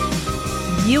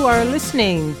You are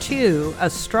listening to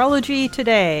Astrology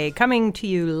Today, coming to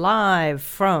you live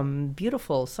from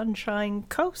beautiful Sunshine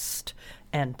Coast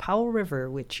and Powell River,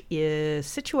 which is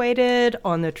situated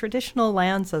on the traditional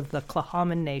lands of the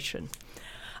Tla'amin Nation.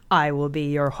 I will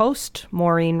be your host,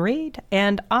 Maureen Reed,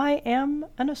 and I am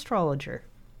an astrologer.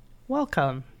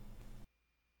 Welcome.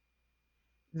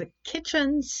 The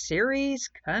Kitchen series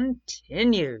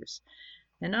continues.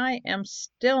 And I am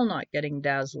still not getting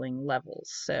dazzling levels,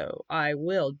 so I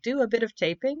will do a bit of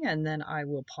taping and then I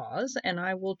will pause and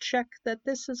I will check that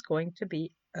this is going to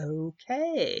be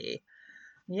okay.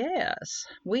 Yes,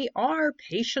 we are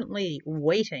patiently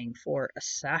waiting for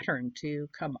Saturn to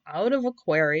come out of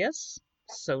Aquarius,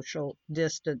 social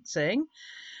distancing,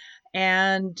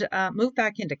 and move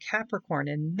back into Capricorn,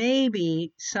 and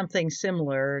maybe something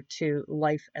similar to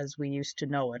life as we used to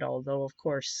know it, although of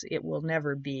course it will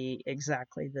never be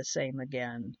exactly the same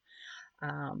again.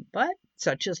 But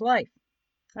such is life.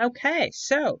 Okay,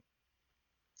 so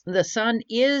the sun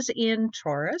is in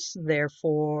Taurus,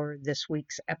 therefore this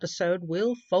week's episode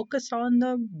will focus on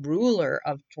the ruler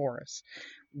of Taurus,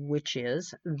 which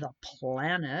is the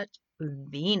planet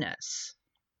Venus.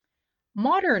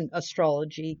 Modern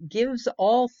astrology gives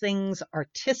all things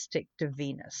artistic to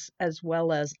Venus, as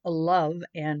well as love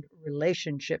and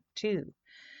relationship too.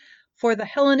 For the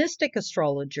Hellenistic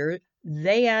astrologer,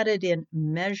 they added in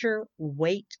measure,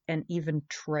 weight, and even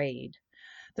trade.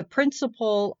 The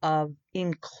principle of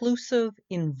inclusive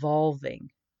involving,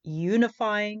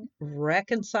 unifying,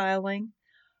 reconciling,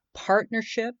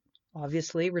 partnership,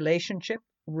 obviously relationship,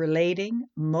 relating,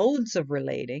 modes of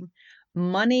relating,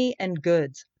 money and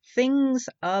goods, things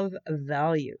of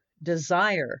value,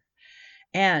 desire,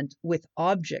 and with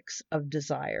objects of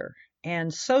desire.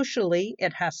 And socially,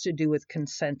 it has to do with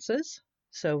consensus.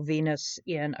 So Venus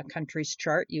in a country's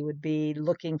chart, you would be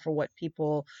looking for what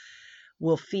people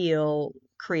will feel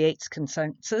creates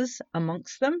consensus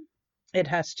amongst them. It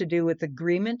has to do with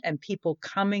agreement and people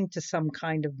coming to some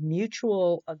kind of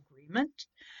mutual agreement.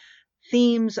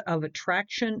 Themes of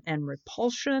attraction and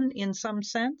repulsion in some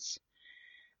sense.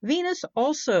 Venus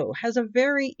also has a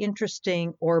very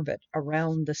interesting orbit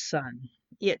around the sun.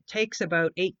 It takes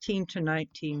about 18 to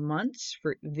 19 months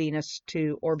for Venus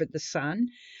to orbit the sun,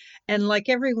 and like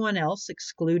everyone else,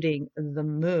 excluding the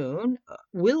moon,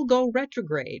 will go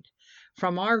retrograde.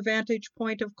 From our vantage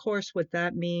point, of course, what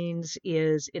that means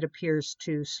is it appears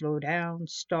to slow down,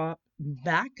 stop,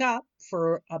 back up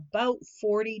for about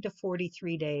 40 to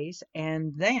 43 days,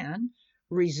 and then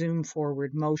resume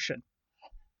forward motion.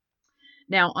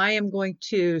 Now, I am going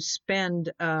to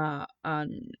spend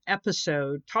an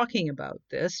episode talking about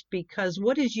this because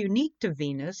what is unique to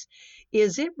Venus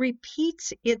is it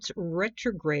repeats its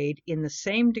retrograde in the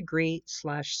same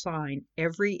degree/sign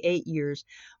every 8 years,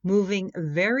 moving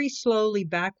very slowly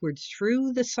backwards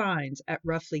through the signs at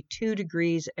roughly 2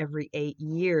 degrees every 8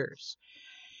 years.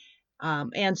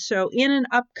 And so in an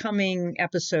upcoming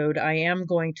episode, I am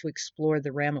going to explore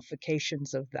the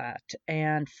ramifications of that.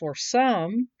 And for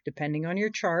some, depending on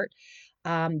your chart,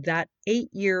 that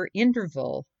 8-year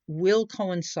interval will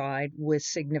coincide with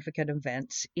significant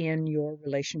events in your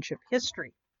relationship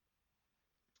history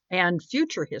and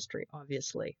future history,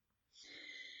 obviously.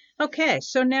 Okay,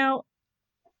 so now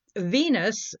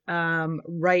Venus,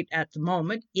 right at the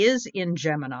moment, is in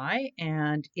Gemini,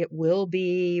 and it will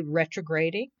be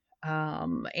retrograding.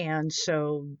 And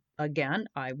so, again,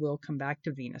 I will come back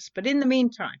to Venus. But in the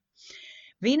meantime,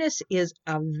 Venus is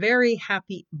a very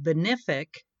happy benefic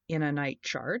in a night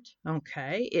chart.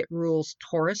 Okay, it rules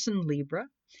Taurus and Libra.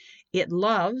 It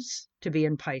loves to be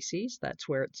in Pisces. That's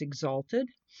where it's exalted.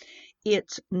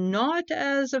 It's not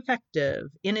as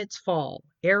effective in its fall,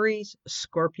 Aries,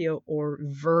 Scorpio, or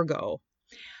Virgo.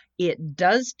 It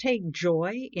does take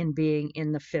joy in being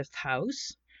in the 5th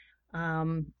house.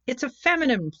 It's a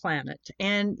feminine planet,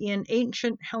 and in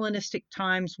ancient Hellenistic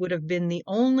times would have been the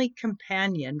only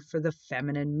companion for the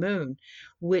feminine moon,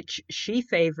 which she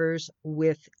favors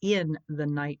within the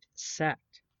night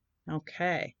sect.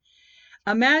 Okay.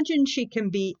 I imagine,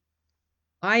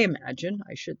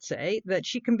 I should say, that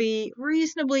she can be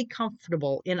reasonably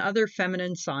comfortable in other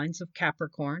feminine signs of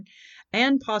Capricorn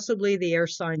and possibly the air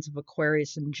signs of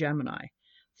Aquarius and Gemini.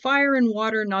 Fire and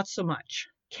water, not so much.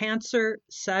 Cancer,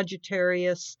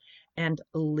 Sagittarius, and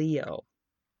Leo.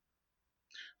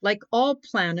 Like all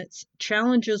planets,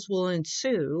 challenges will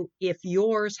ensue if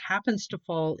yours happens to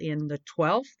fall in the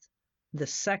 12th, the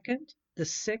 2nd, the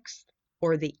 6th,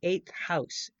 or the 8th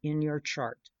house in your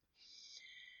chart.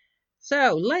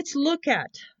 So let's look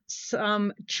at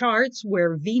some charts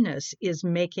where Venus is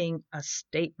making a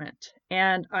statement.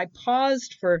 And I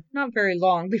paused for not very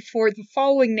long before the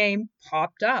following name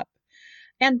popped up.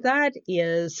 And that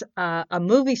is a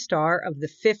movie star of the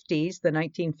 50s, the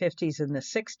 1950s and the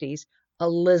 60s,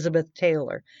 Elizabeth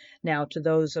Taylor. Now, to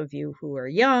those of you who are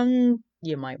young,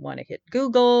 you might want to hit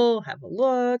Google, have a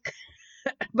look.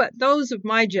 But those of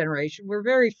my generation were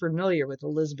very familiar with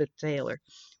Elizabeth Taylor.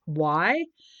 Why?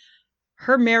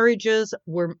 Her marriages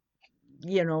were,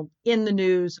 in the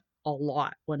news a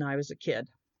lot when I was a kid.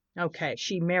 Okay,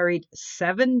 she married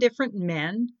 7 different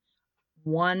men,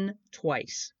 won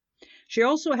twice. She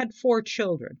also had 4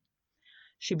 children.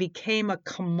 She became a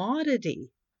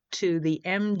commodity to the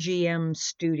MGM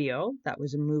studio. That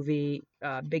was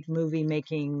a big movie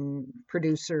making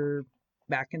producer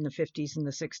back in the 50s and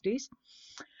the 60s.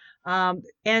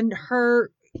 And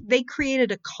they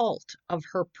created a cult of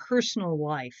her personal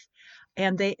life,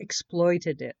 and they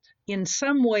exploited it. In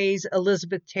some ways,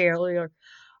 Elizabeth Taylor,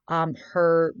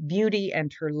 her beauty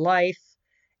and her life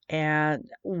and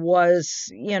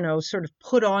was, sort of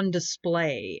put on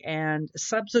display, and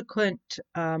subsequent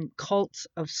cults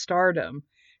of stardom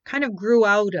kind of grew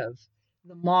out of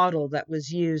the model that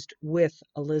was used with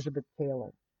Elizabeth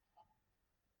Taylor.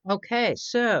 Okay,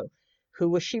 so who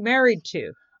was she married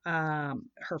to?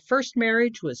 Her first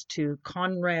marriage was to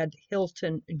Conrad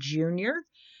Hilton Jr.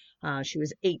 She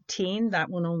was 18. That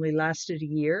one only lasted a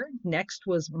year. Next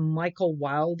was Michael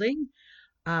Wilding.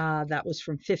 That was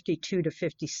from 52 to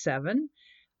 57.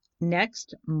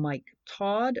 Next, Mike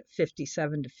Todd,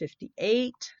 57 to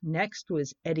 58. Next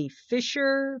was Eddie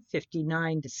Fisher,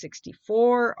 59 to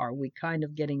 64. Are we kind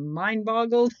of getting mind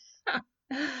boggled?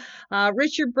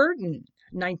 Richard Burton,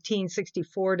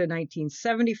 1964 to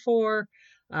 1974.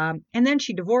 And then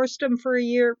she divorced him for a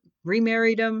year,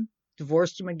 remarried him,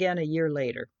 divorced him again a year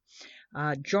later.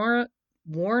 John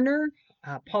Warner,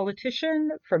 politician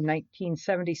from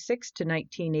 1976 to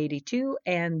 1982,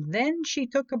 and then she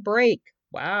took a break.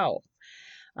 Wow.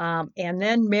 And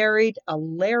then married a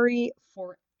Larry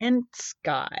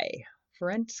Forensky.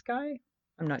 Forensky?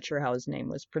 I'm not sure how his name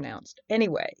was pronounced.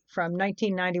 Anyway, from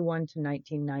 1991 to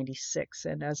 1996.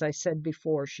 And as I said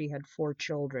before, she had 4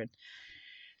 children.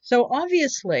 So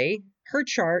obviously, her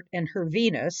chart and her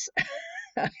Venus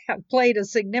have played a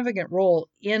significant role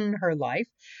in her life.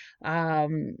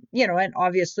 And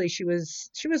obviously she was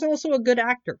also a good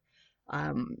actor.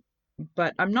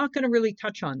 But I'm not going to really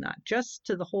touch on that, just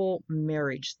to the whole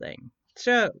marriage thing.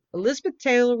 So Elizabeth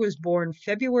Taylor was born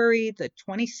February the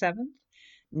 27th,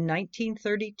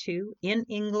 1932 in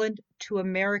England to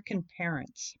American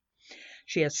parents.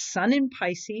 She has Sun in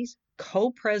Pisces,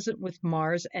 co-present with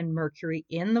Mars and Mercury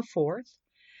in the 4th.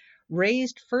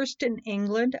 Raised first in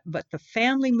England, but the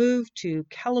family moved to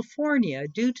California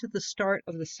due to the start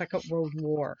of the Second World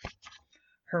War.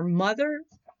 Her mother,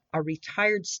 a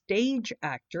retired stage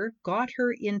actor, got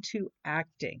her into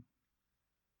acting.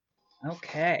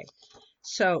 Okay,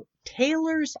 so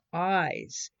Taylor's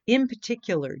eyes, in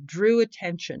particular, drew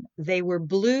attention. They were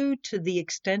blue to the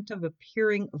extent of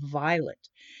appearing violet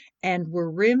and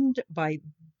were rimmed by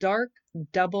dark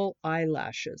double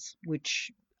eyelashes,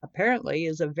 which apparently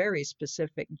is a very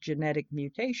specific genetic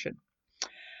mutation.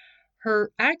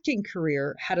 Her acting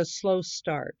career had a slow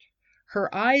start. Her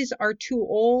eyes are too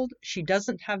old. She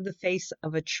doesn't have the face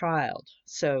of a child.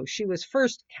 So she was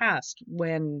first cast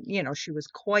when, she was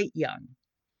quite young.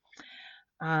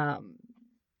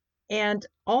 And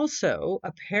also,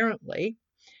 apparently,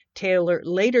 Taylor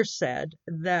later said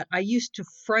that I used to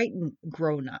frighten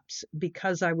grown-ups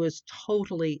because I was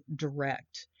totally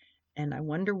direct. And I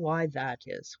wonder why that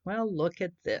is. Well, look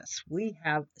at this. We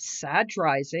have Sag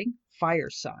rising, fire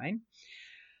sign,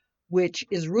 which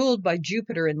is ruled by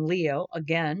Jupiter in Leo,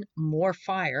 again, more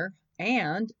fire,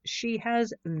 and she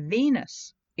has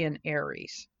Venus in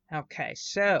Aries. Okay,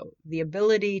 so the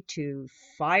ability to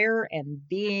fire and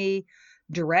be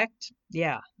direct,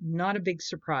 yeah, not a big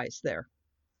surprise there.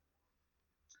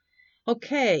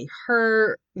 Okay,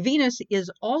 her Venus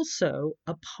is also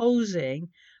opposing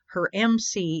her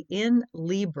MC in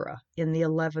Libra in the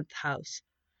 11th house,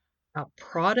 a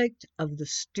product of the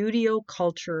studio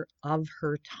culture of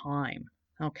her time.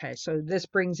 Okay, so this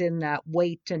brings in that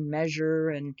weight and measure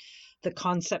and the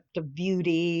concept of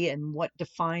beauty and what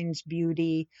defines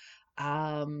beauty.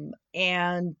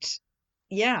 And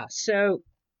yeah, so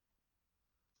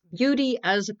beauty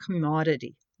as a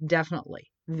commodity,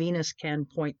 definitely. Venus can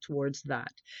point towards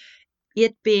that.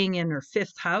 It being in her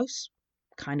 5th house,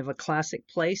 kind of a classic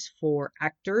place for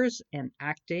actors and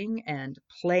acting and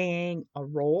playing a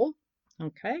role.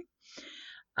 Okay.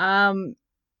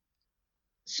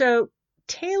 So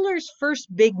Taylor's first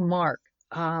big mark,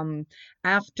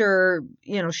 after,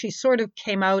 she sort of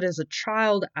came out as a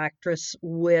child actress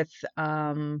with,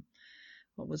 what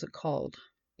was it called?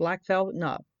 Black Velvet?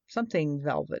 No, something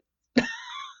velvet.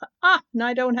 And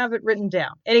I don't have it written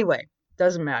down. Anyway,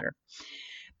 doesn't matter.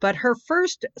 But her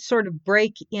first sort of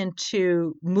break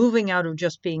into moving out of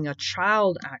just being a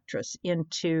child actress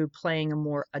into playing a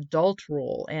more adult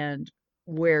role, and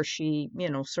where she,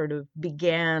 sort of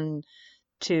began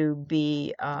to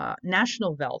be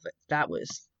National Velvet. That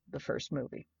was the first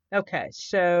movie. Okay,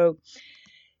 so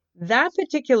that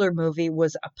particular movie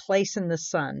was A Place in the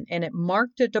Sun, and it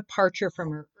marked a departure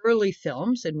from her early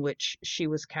films in which she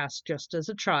was cast just as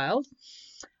a child.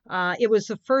 It was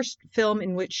the first film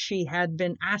in which she had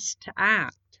been asked to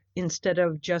act instead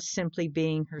of just simply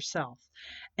being herself.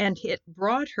 And it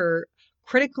brought her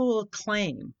critical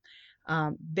acclaim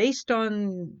based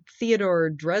on Theodore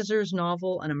Dreiser's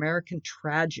novel, An American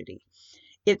Tragedy.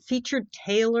 It featured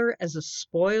Taylor as a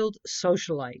spoiled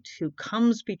socialite who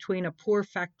comes between a poor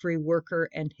factory worker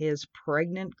and his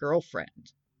pregnant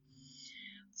girlfriend.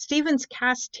 Stevens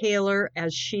cast Taylor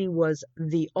as she was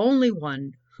the only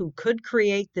one who could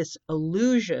create this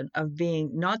illusion of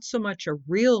being not so much a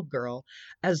real girl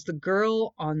as the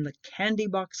girl on the candy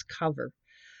box cover,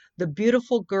 the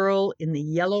beautiful girl in the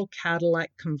yellow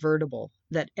Cadillac convertible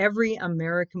that every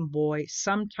American boy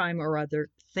sometime or other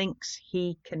thinks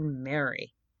he can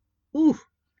marry. Ooh,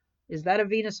 is that a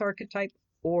Venus archetype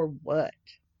or what?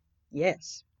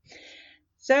 Yes.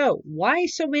 So, why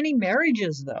so many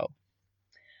marriages though?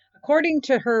 According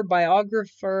to her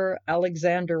biographer,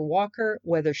 Alexander Walker,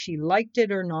 whether she liked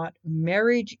it or not,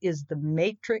 marriage is the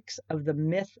matrix of the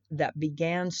myth that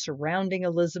began surrounding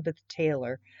Elizabeth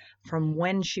Taylor from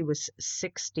when she was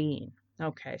 16.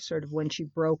 Okay, sort of when she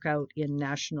broke out in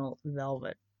National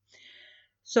Velvet.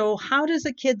 So how does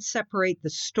a kid separate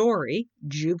the story,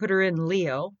 Jupiter in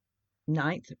Leo,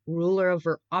 ninth, ruler of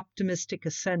her optimistic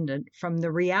ascendant, from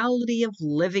the reality of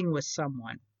living with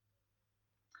someone?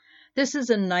 This is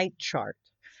a night chart.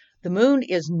 The moon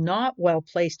is not well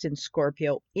placed in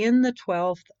Scorpio in the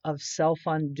 12th of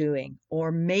self-undoing,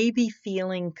 or maybe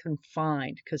feeling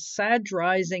confined, because Sag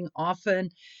rising, often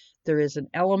there is an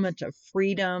element of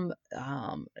freedom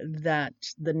that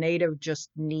the native just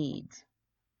needs.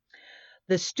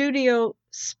 The studio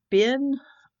spin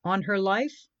on her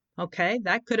life, okay,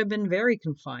 that could have been very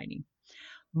confining.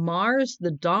 Mars,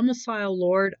 the domicile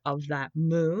lord of that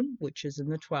moon, which is in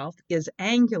the 12th, is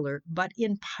angular, but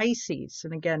in Pisces.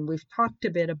 And again, we've talked a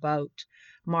bit about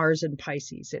Mars in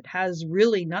Pisces. It has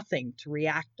really nothing to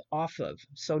react off of,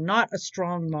 so not a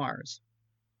strong Mars.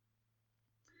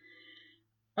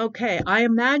 Okay, I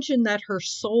imagine that her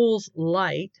soul's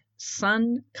light,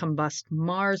 Sun, combust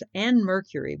Mars, and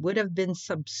Mercury would have been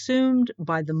subsumed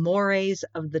by the mores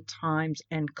of the times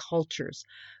and culture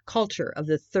of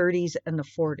the 30s and the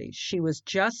 40s. She was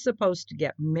just supposed to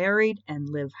get married and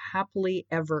live happily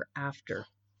ever after.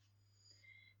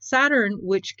 Saturn,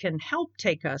 which can help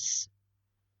us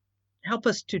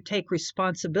to take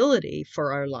responsibility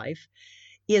for our life,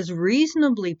 is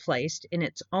reasonably placed in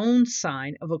its own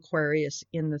sign of Aquarius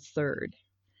in the 3rd.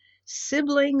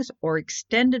 Siblings or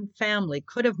extended family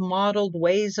could have modeled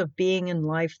ways of being in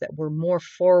life that were more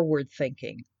forward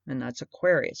thinking, and that's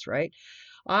Aquarius, right?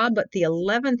 But the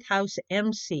 11th house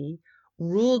MC,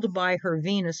 ruled by her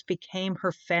Venus, became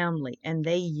her family, and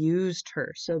they used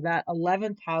her. So that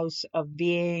 11th house of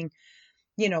being,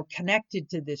 connected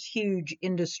to this huge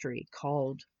industry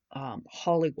called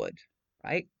Hollywood,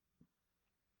 right?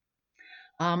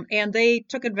 And they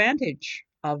took advantage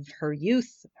of her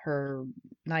youth, her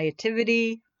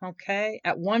naivety. Okay.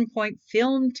 At one point,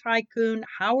 film tycoon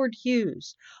Howard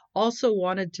Hughes also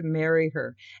wanted to marry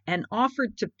her and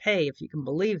offered to pay, if you can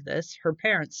believe this, her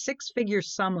parents six-figure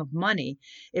sum of money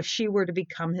if she were to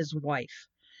become his wife.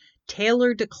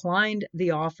 Taylor declined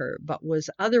the offer, but was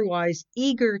otherwise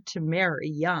eager to marry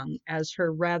young, as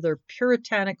her rather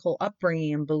puritanical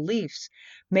upbringing and beliefs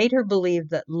made her believe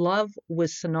that love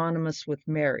was synonymous with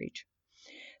marriage.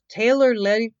 Taylor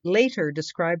later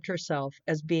described herself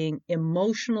as being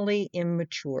emotionally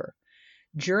immature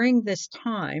during this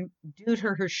time due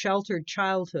to her sheltered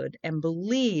childhood, and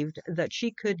believed that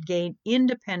she could gain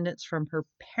independence from her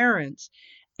parents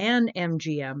and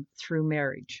MGM through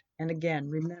marriage. And again,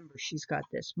 remember, she's got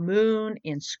this moon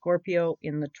in Scorpio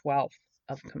in the 12th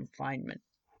of confinement.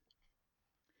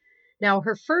 Now,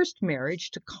 her first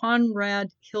marriage to Conrad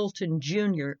Hilton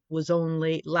Jr.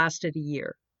 lasted a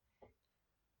year.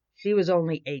 She was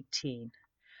only 18.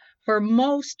 For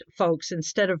most folks,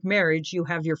 instead of marriage, you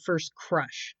have your first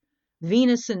crush.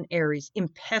 Venus in Aries,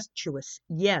 impetuous,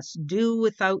 yes, do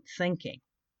without thinking,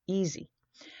 easy.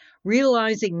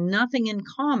 Realizing nothing in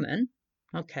common,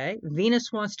 okay,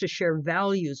 Venus wants to share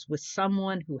values with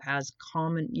someone who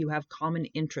you have common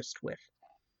interest with.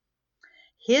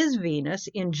 His Venus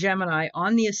in Gemini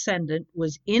on the ascendant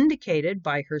was indicated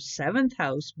by her 7th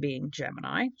house being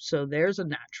Gemini, so there's a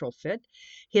natural fit.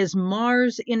 His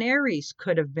Mars in Aries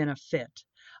could have been a fit.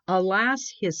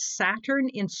 Alas, his Saturn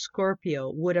in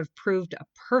Scorpio would have proved a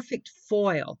perfect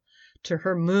foil to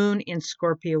her moon in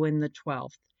Scorpio in the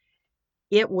 12th.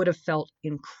 It would have felt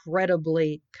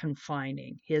incredibly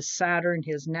confining. His Saturn,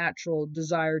 his natural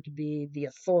desire to be the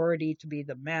authority, to be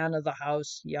the man of the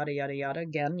house, yada, yada, yada.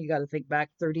 Again, you got to think back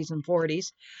 30s and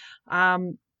 40s.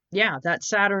 Yeah, that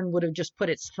Saturn would have just put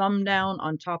its thumb down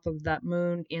on top of that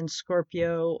moon in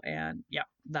Scorpio. And yeah,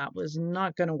 that was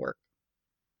not going to work.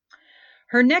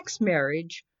 Her next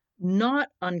marriage, not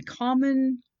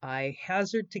uncommon. I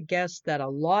hazard to guess that a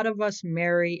lot of us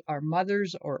marry our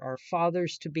mothers or our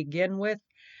fathers to begin with.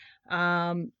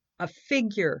 A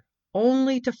figure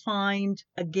only to find,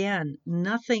 again,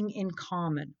 nothing in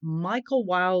common. Michael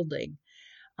Wilding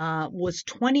was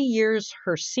 20 years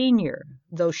her senior,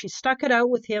 though she stuck it out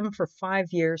with him for 5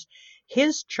 years.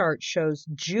 His chart shows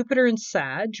Jupiter in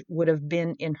Sag would have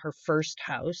been in her first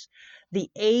house,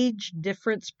 the age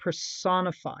difference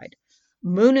personified.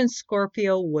 Moon in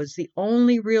Scorpio was the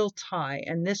only real tie,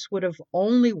 and this would have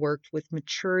only worked with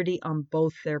maturity on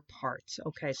both their parts.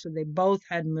 Okay, so they both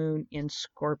had Moon in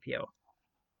Scorpio.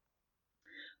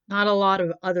 Not a lot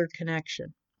of other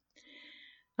connection.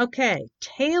 Okay,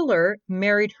 Taylor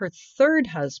married her 3rd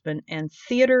husband and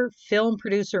theater film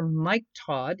producer Mike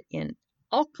Todd in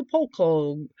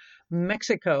Acapulco,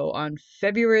 Mexico on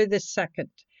February the 2nd,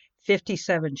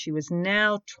 57. She was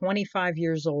now 25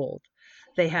 years old.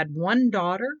 They had one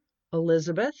daughter,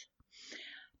 Elizabeth.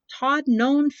 Todd,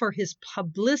 known for his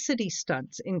publicity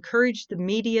stunts, encouraged the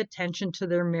media attention to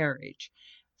their marriage.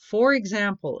 For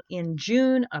example, in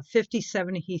June of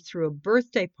 57, he threw a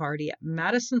birthday party at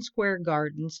Madison Square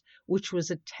Gardens, which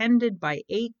was attended by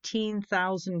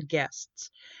 18,000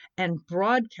 guests and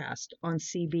broadcast on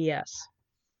CBS.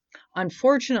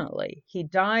 Unfortunately, he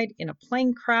died in a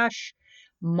plane crash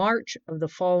March of the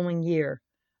following year,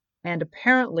 and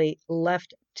apparently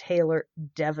left Taylor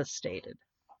devastated.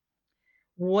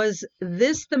 Was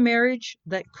this the marriage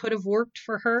that could have worked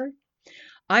for her?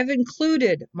 I've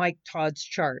included Mike Todd's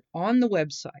chart on the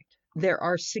website. There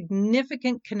are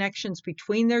significant connections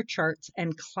between their charts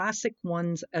and classic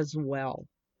ones as well.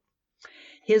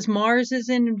 His Mars is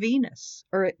in Venus,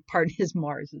 his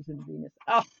Mars is in Venus.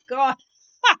 Oh, God.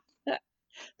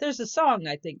 There's a song,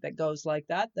 I think, that goes like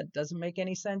that doesn't make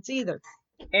any sense either.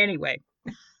 Anyway,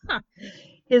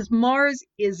 his Mars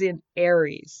is in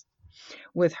Aries,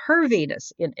 with her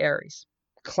Venus in Aries.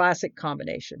 Classic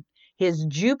combination. His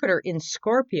Jupiter in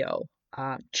Scorpio,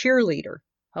 cheerleader,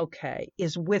 okay,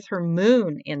 is with her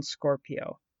moon in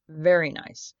Scorpio. Very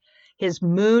nice. His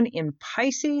moon in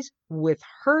Pisces with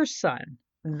her sun.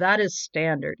 That is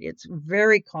standard. It's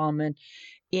very common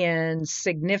in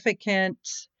significant,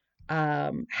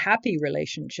 happy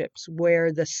relationships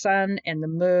where the sun and the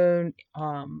moon,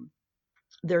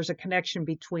 there's a connection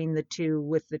between the two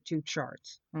with the two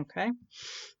charts, okay?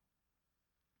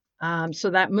 So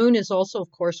that moon is also,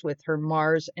 of course, with her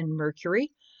Mars and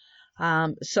Mercury.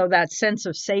 So that sense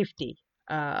of safety,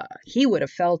 he would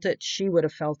have felt it. She would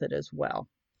have felt it as well.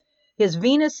 His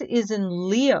Venus is in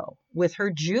Leo with her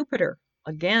Jupiter.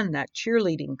 Again, that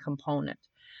cheerleading component.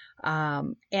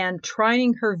 And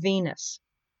trining her Venus.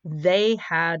 They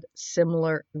had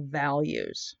similar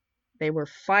values. They were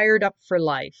fired up for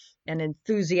life and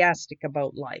enthusiastic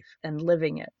about life and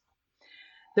living it.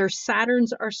 Their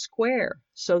Saturns are square,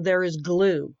 so there is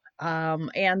glue.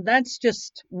 And that's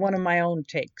just one of my own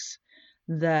takes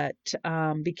that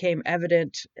became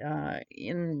evident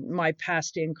in my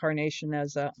past incarnation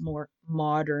as a more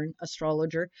modern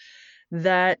astrologer,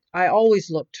 that I always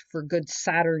looked for good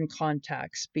Saturn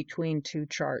contacts between two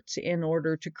charts in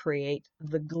order to create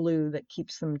the glue that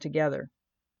keeps them together.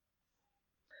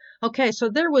 Okay, so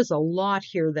there was a lot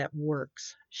here that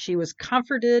works. She was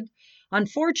comforted.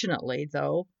 Unfortunately,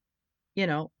 though,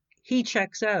 he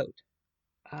checks out.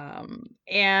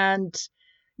 And,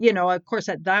 of course,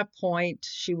 at that point,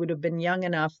 she would have been young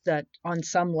enough that on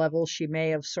some level she may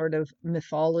have sort of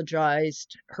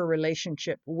mythologized her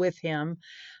relationship with him.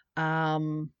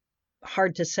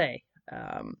 Hard to say.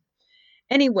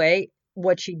 Anyway,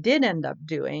 what she did end up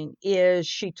doing is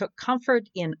she took comfort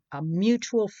in a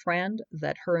mutual friend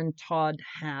that her and Todd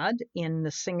had in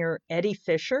the singer Eddie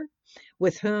Fisher,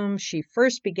 with whom she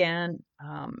first began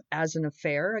as an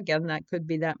affair. Again, that could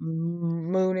be that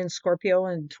moon in Scorpio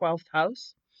in 12th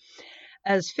house.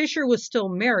 As Fisher was still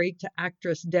married to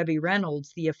actress Debbie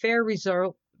Reynolds, the affair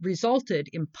resulted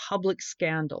in public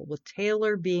scandal, with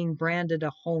Taylor being branded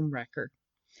a homewrecker.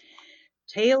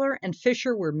 Taylor and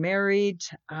Fisher were married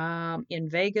in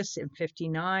Vegas in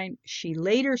 59. She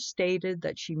later stated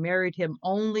that she married him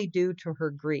only due to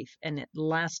her grief, and it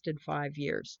lasted 5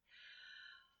 years.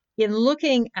 In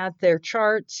looking at their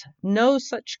charts, no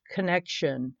such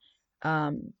connection.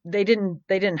 They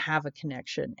didn't have a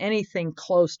connection, anything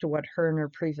close to what her and her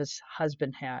previous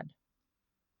husband had.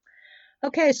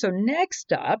 Okay, so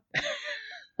next up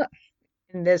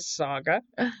in this saga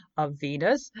of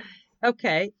Venus,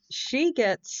 okay, she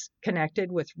gets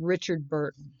connected with Richard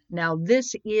Burton. Now,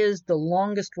 this is the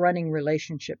longest running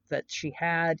relationship that she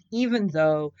had, even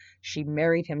though she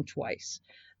married him twice.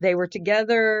 They were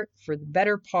together for the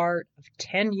better part of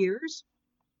 10 years.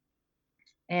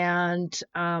 And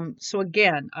so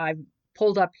again, I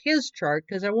pulled up his chart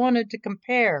because I wanted to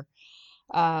compare,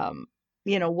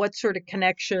 what sort of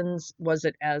connections. Was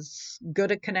it as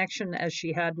good a connection as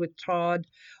she had with Todd,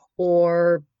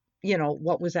 or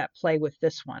what was at play with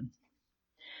this one?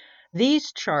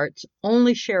 These charts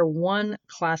only share one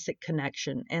classic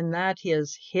connection, and that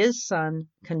is his sun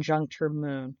conjunct her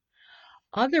moon.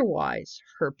 Otherwise,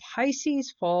 her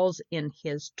Pisces falls in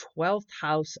his 12th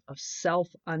house of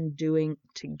self-undoing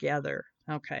together.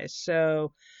 Okay,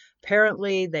 so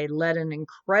apparently they led an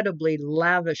incredibly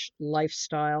lavish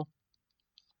lifestyle.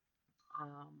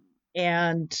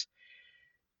 And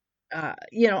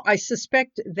I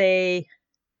suspect they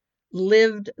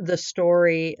lived the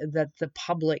story that the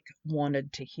public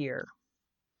wanted to hear.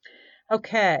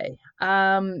 Okay,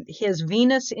 his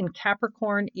Venus in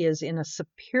Capricorn is in a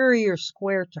superior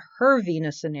square to her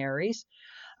Venus in Aries.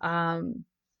 And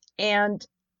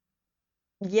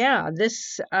yeah,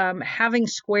 this having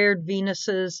squared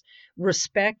Venuses,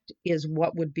 respect is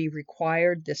what would be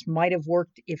required. This might have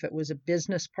worked if it was a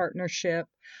business partnership,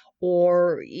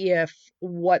 or if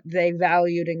what they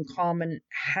valued in common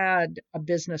had a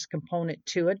business component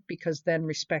to it, because then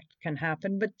respect can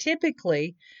happen. But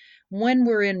typically, when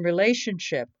we're in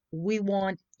relationship, we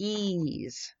want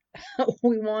ease.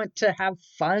 We want to have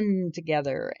fun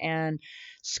together, and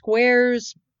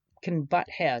squares can butt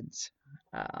heads.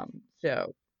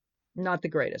 So not the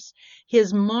greatest.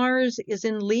 His Mars is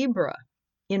in Libra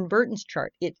in Burton's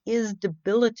chart. It is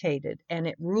debilitated, and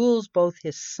it rules both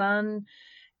his sun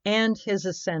and his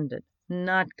ascendant.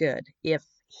 Not good. If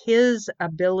his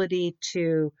ability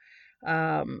to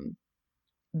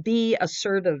be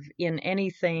assertive in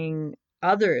anything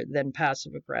other than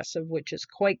passive aggressive, which is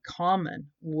quite common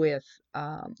with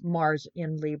Mars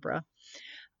in Libra.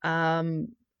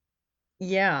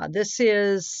 This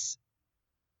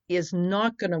is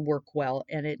not going to work well,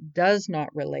 and it does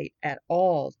not relate at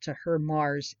all to her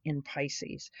Mars in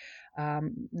Pisces.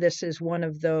 This is one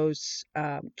of those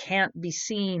can't be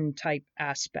seen type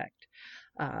aspect,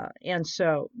 and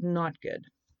so not good.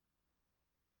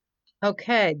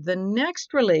 Okay, the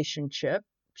next relationship,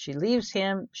 she leaves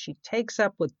him, she takes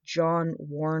up with John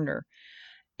Warner.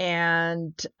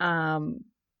 And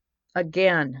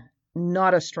again,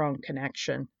 not a strong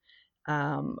connection.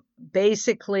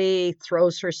 Basically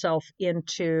throws herself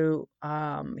into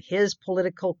his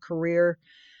political career,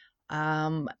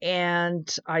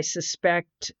 and I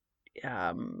suspect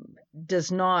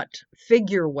does not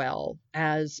figure well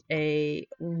as a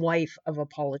wife of a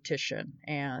politician,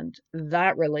 and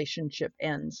that relationship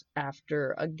ends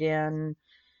after, again,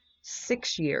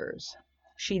 6 years.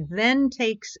 She then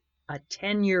takes a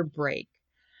 10-year break,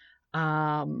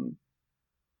 and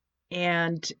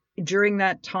during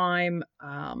that time,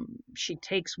 she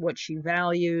takes what she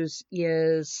values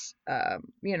is,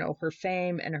 her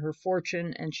fame and her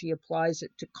fortune, and she applies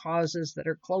it to causes that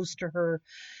are close to her,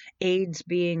 AIDS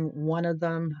being one of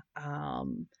them.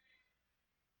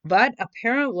 But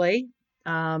apparently,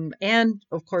 and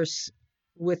of course,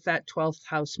 with that 12th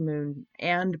house moon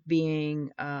and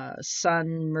being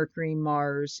Sun, Mercury,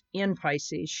 Mars in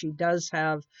Pisces, she does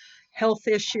have health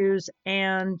issues,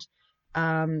 and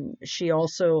she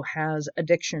also has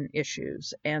addiction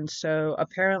issues. And so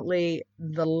apparently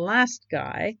the last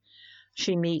guy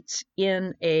she meets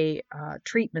in a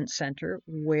treatment center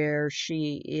where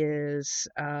she is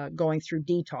going through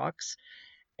detox.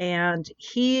 And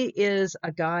he is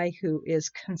a guy who is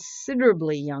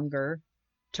considerably younger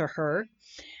to her.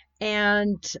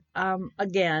 And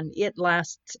again, it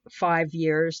lasts 5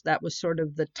 years. That was sort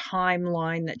of the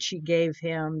timeline that she gave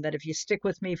him, that if you stick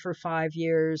with me for 5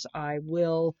 years, I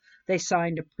will. They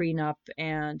signed a prenup,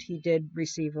 and he did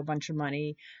receive a bunch of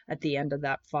money at the end of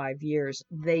that 5 years.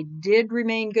 They did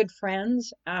remain good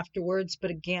friends afterwards, but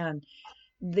again,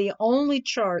 the only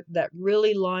chart that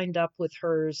really lined up with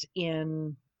hers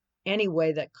in any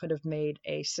way that could have made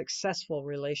a successful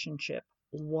relationship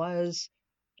was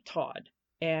Todd.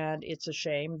 And it's a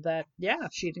shame that, yeah,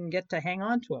 she didn't get to hang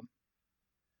on to him.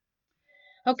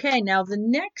 Okay, now the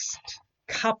next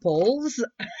couples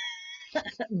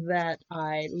that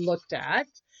I looked at,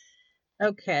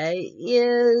 okay,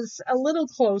 is a little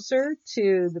closer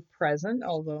to the present,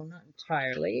 although not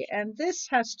entirely. And this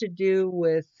has to do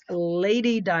with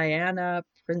Lady Diana,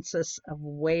 Princess of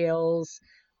Wales,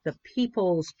 the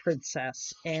People's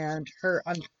Princess, and her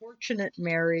unfortunate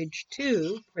marriage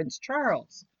to Prince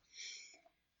Charles.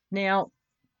 Now,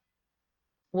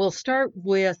 we'll start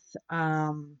with,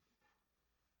 and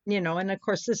of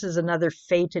course, this is another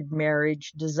fated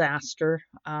marriage disaster,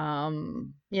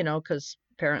 because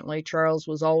apparently Charles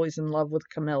was always in love with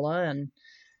Camilla. And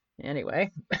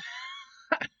anyway,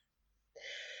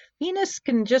 Venus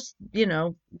can just,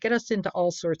 get us into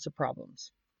all sorts of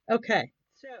problems. Okay,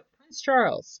 so Prince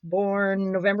Charles,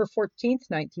 born November 14th,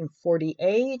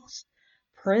 1948.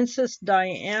 Princess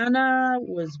Diana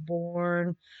was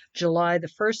born July the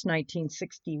 1st,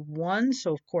 1961.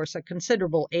 So, of course, a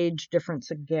considerable age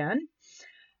difference again.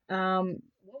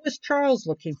 What was Charles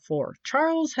looking for?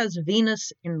 Charles has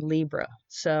Venus in Libra.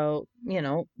 So,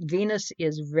 Venus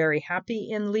is very happy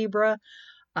in Libra.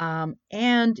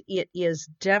 And it is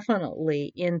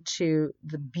definitely into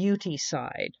the beauty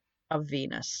side of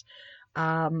Venus.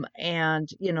 And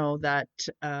that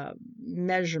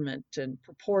measurement and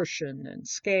proportion and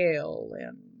scale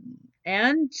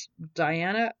and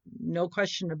Diana, no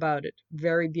question about it,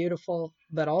 very beautiful,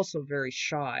 but also very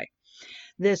shy.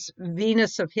 This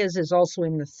Venus of his is also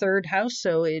in the third house,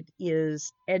 so it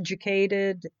is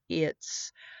educated,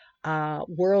 it's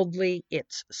worldly,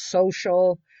 it's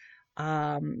social.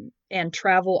 And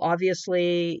travel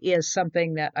obviously is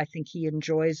something that I think he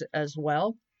enjoys as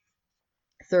well.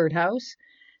 Third house.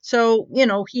 So,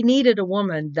 he needed a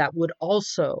woman that would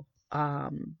also,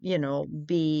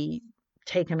 be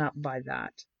taken up by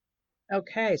that.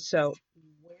 Okay, so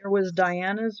where was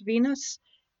Diana's Venus?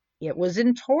 It was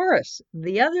in Taurus,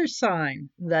 the other sign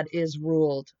that is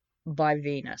ruled by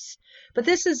Venus. But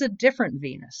this is a different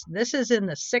Venus. This is in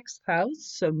the sixth house,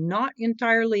 so not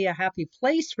entirely a happy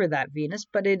place for that Venus,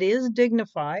 but it is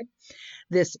dignified.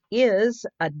 This is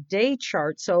a day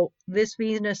chart, so this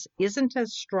Venus isn't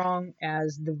as strong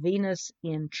as the Venus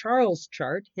in Charles'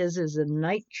 chart. His is a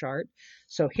night chart,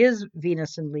 so his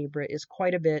Venus in Libra is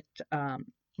quite a bit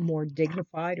more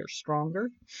dignified or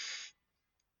stronger.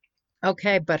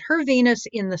 Okay, but her Venus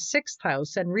in the sixth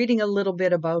house, and reading a little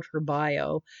bit about her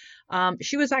bio,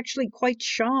 she was actually quite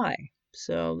shy.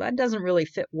 So that doesn't really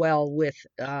fit well with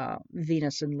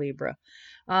Venus in Libra.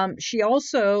 She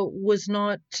also was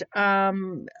not,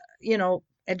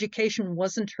 education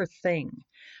wasn't her thing,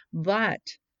 but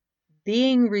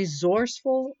being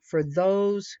resourceful for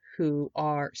those who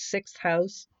are sixth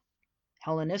house,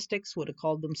 Hellenistics would have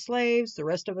called them slaves. The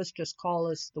rest of us just call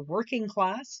us the working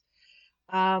class.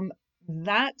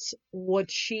 That's what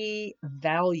she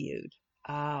valued.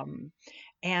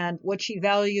 And what she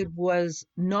valued was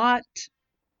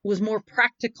more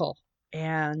practical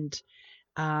and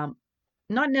not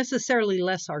necessarily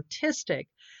less artistic,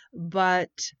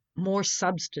 but more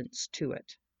substance to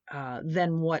it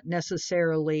than what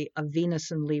necessarily a Venus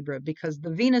in Libra, because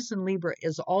the Venus in Libra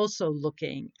is also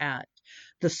looking at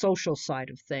the social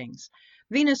side of things.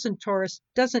 Venus in Taurus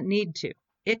doesn't need to.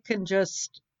 It can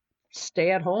just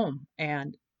stay at home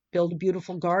and build a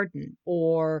beautiful garden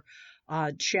or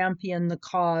champion the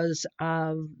cause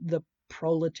of the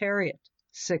proletariat,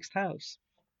 sixth house.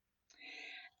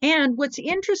 And what's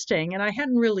interesting, and I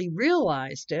hadn't really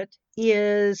realized it,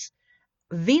 is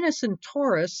Venus in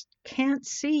Taurus can't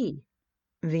see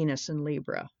Venus in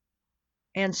Libra.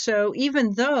 And so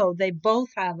even though they both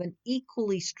have an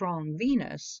equally strong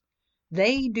Venus,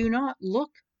 they do not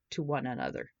look to one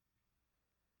another.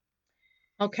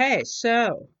 Okay,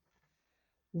 so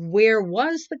where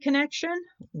was the connection?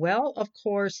 Well, of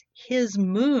course, his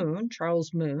moon,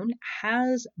 Charles' moon,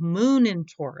 has moon in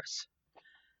Taurus.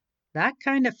 That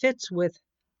kind of fits with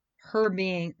her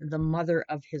being the mother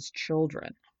of his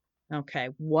children. Okay,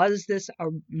 was this a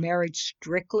marriage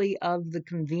strictly of the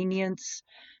convenience?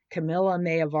 Camilla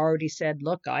may have already said,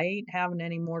 look, I ain't having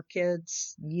any more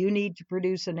kids. You need to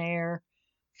produce an heir.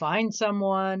 Find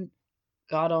someone.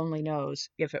 God only knows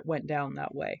if it went down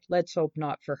that way. Let's hope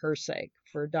not for her sake,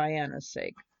 for Diana's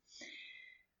sake.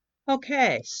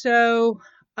 Okay, so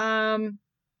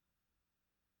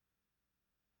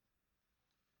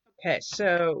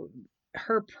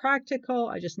her practical,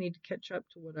 I just need to catch up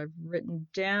to what I've written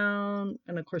down,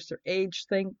 and of course their age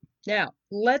thing. Now,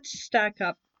 let's stack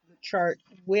up the chart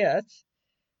with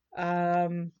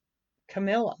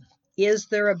Camilla. Is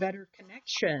there a better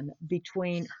connection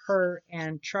between her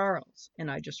and Charles?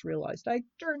 And I just realized I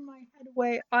turned my head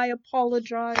away. I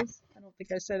apologize. I don't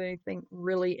think I said anything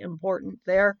really important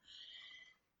there.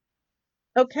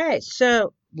 Okay,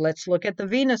 so let's look at the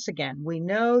Venus again. We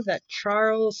know that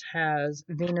Charles has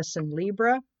Venus in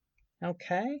Libra.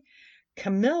 Okay,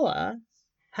 Camilla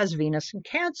has Venus in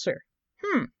Cancer.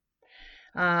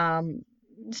 Um,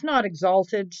 it's not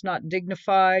exalted, it's not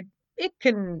dignified. It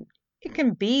can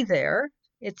be there.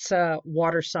 It's a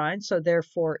water sign, so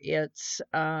therefore it's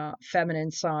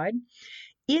feminine side.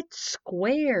 It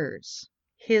squares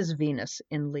his Venus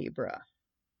in Libra.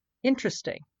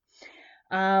 Interesting.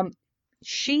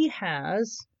 She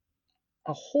has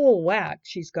a whole whack.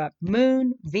 She's got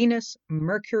Moon, Venus,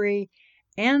 Mercury,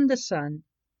 and the Sun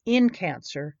in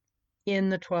Cancer in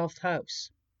the 12th house.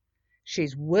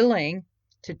 She's willing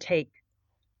to take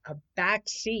a back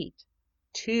seat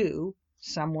to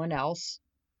someone else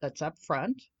that's up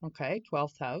front, okay,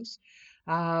 12th house.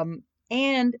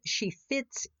 And she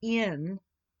fits in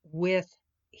with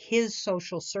his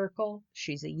social circle.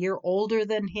 She's a year older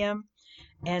than him.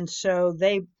 And so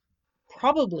they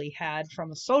probably had,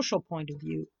 from a social point of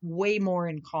view, way more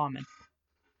in common.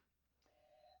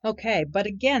 Okay, but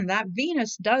again, that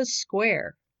Venus does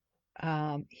square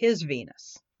his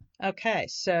Venus. Okay,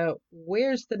 so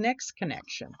where's the next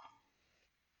connection?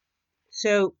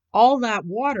 So all that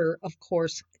water, of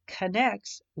course,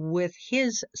 connects with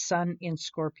his Sun in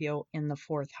Scorpio in the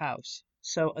 4th house.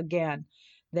 So again,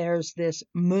 there's this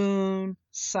Moon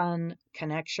Sun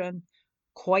connection,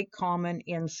 quite common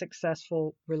in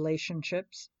successful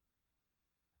relationships.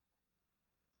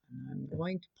 I'm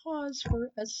going to pause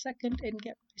for a second and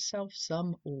get myself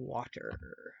some water.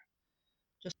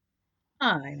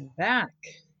 I'm back,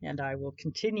 and I will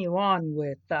continue on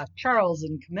with Charles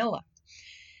and Camilla.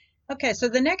 Okay, so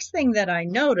the next thing that I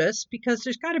notice, because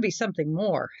there's got to be something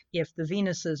more if the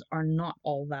Venuses are not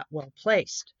all that well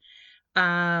placed.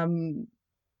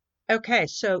 Okay,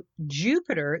 so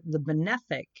Jupiter, the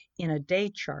benefic in a day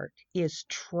chart, is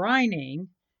trining,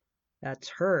 that's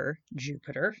her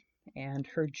Jupiter, and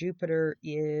her Jupiter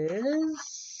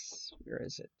is, where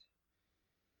is it?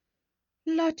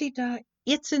 La-di-da,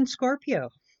 it's in Scorpio.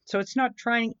 So it's not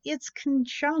trining, it's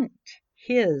conjunct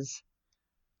his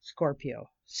Scorpio.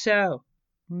 So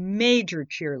major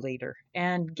cheerleader.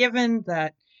 And given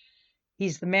that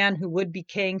he's the man who would be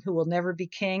king, who will never be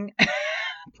king,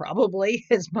 probably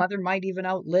his mother might even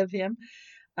outlive him,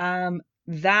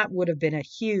 that would have been a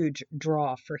huge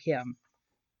draw for him.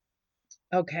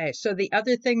 Okay, so the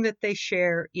other thing that they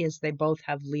share is they both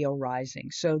have Leo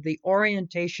rising. So the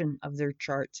orientation of their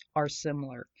charts are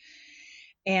similar.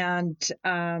 And,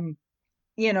 so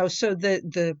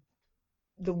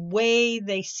the way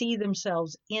they see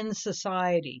themselves in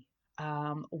society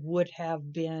would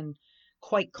have been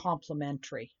quite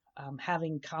complementary,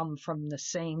 having come from the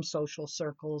same social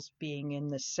circles, being in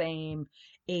the same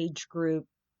age group,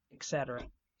 etc.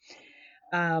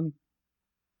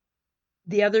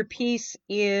 The other piece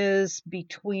is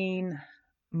between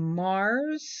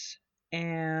Mars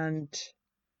and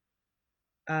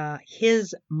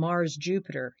his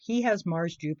Mars-Jupiter. He has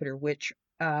Mars-Jupiter, which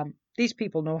these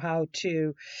people know how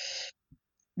to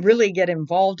really get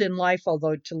involved in life,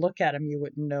 although to look at him you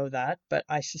wouldn't know that, but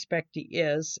I suspect he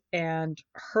is. And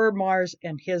her Mars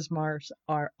and his Mars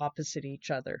are opposite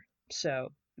each other.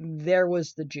 So there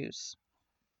was the juice.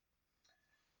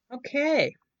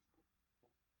 Okay.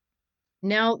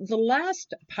 Now, the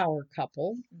last power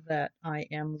couple that I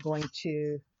am going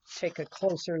to take a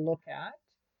closer look at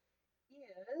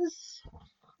is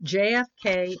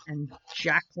JFK and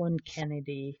Jacqueline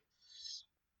Kennedy,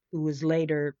 who was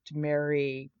later to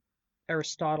marry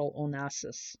Aristotle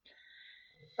Onassis.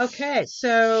 Okay,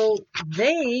 so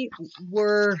they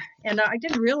were, and I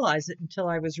didn't realize it until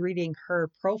I was reading her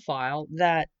profile,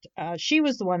 that she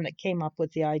was the one that came up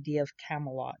with the idea of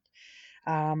Camelot.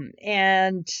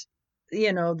 And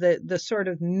the sort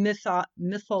of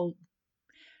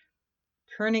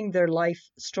turning their life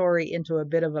story into a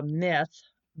bit of a myth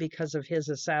because of his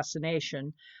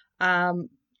assassination.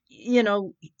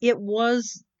 It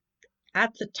was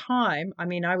at the time, I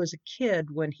mean, I was a kid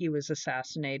when he was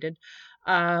assassinated,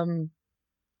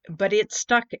 but it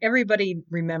stuck. Everybody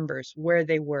remembers where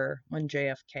they were when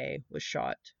JFK was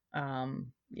shot.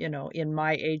 In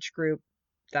my age group,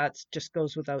 that just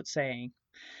goes without saying.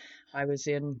 I was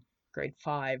in grade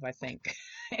 5, I think,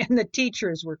 and the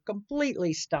teachers were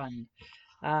completely stunned.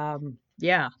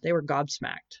 Yeah, they were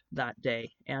gobsmacked that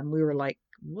day, and we were like,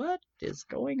 what is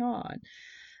going on?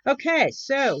 Okay,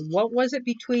 so what was it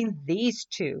between these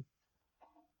two?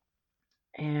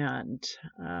 And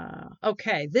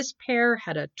okay, this pair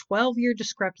had a 12-year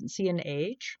discrepancy in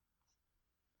age.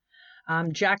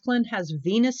 Jacqueline has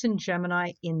Venus in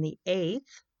Gemini in the 8th,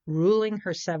 ruling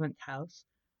her 7th house.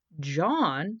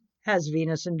 John has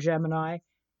Venus in Gemini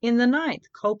in the 9th,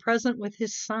 co-present with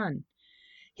his Sun.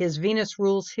 His Venus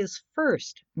rules his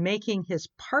 1st, making his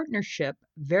partnership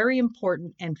very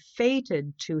important and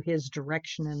fated to his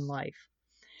direction in life.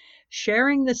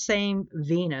 Sharing the same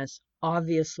Venus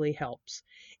obviously helps.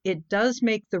 It does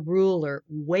make the ruler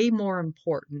way more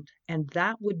important, and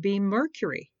that would be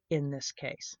Mercury in this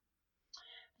case.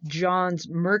 John's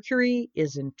Mercury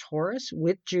is in Taurus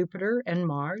with Jupiter and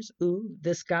Mars. Ooh,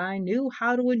 this guy knew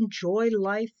how to enjoy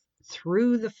life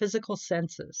through the physical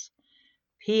senses.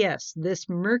 P.S. This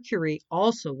Mercury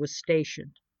also was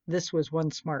stationed. This was one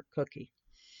smart cookie.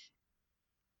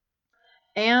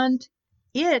 And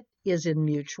it is in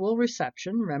mutual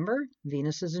reception. Remember,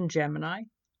 Venus is in Gemini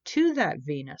to that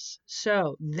Venus.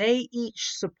 So they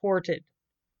each supported.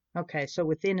 Okay, so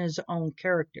within his own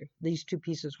character, these two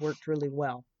pieces worked really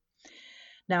well.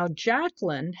 Now,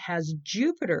 Jacqueline has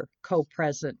Jupiter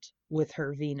co-present with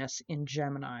her Venus in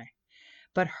Gemini,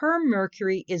 but her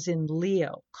Mercury is in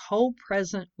Leo,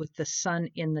 co-present with the Sun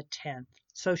in the 10th.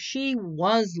 So she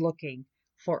was looking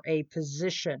for a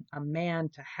position, a man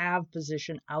to have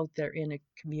position out there in a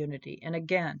community. And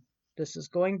again, this is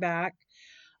going back.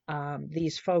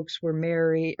 These folks were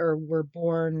married or were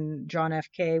born, John F.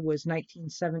 K. was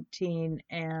 1917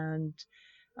 and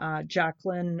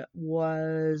Jacqueline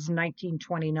was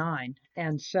 1929.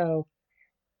 And so,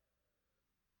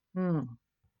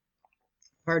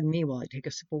 pardon me while I take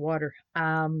a sip of water.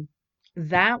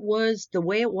 That was the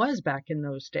way it was back in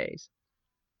those days.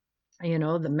 You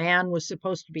know, the man was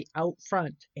supposed to be out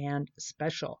front and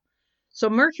special. So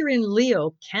Mercury in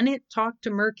Leo, can it talk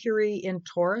to Mercury in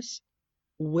Taurus?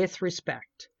 With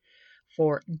respect.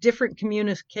 For different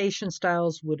communication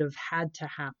styles would have had to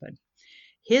happen.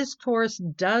 His Taurus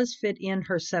does fit in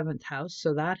her 7th house,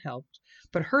 so that helped.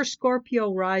 But her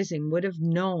Scorpio rising would have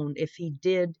known if he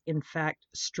did, in fact,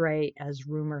 stray, as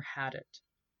rumor had it.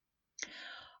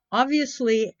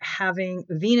 Obviously, having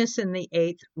Venus in the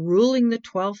 8th, ruling the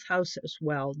 12th house as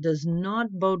well, does not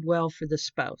bode well for the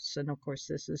spouse. And of course,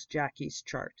 this is Jackie's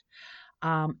chart.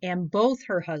 And both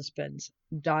her husbands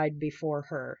died before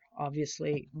her,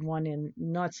 obviously, one in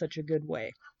not such a good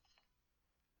way.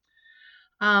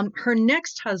 Her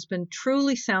next husband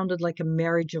truly sounded like a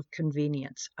marriage of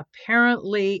convenience.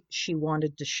 Apparently, she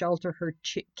wanted to shelter her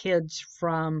kids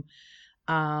from,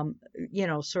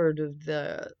 sort of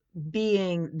the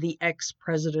being the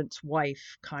ex-president's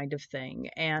wife kind of thing,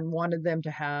 and wanted them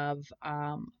to have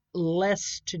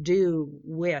less to do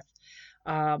with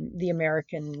the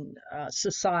American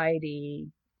society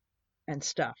and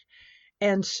stuff.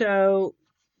 And so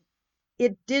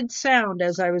it did sound,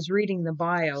 as I was reading the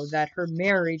bio, that her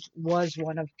marriage was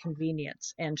one of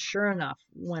convenience. And sure enough,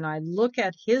 when I look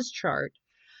at his chart,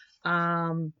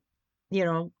 again,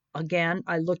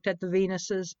 I looked at the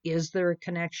Venuses. Is there a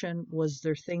connection? Was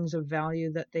there things of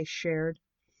value that they shared?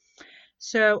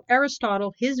 So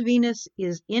Aristotle, his Venus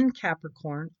is in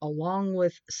Capricorn, along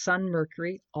with Sun,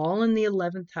 Mercury, all in the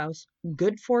 11th house,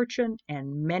 good fortune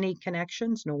and many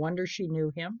connections. No wonder she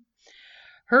knew him.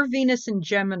 Her Venus in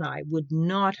Gemini would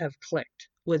not have clicked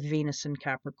with Venus in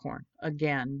Capricorn.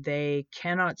 Again, they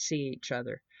cannot see each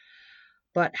other.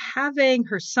 But having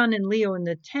her Sun in Leo in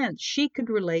the 10th, she could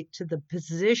relate to the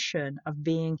position of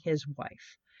being his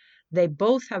wife. They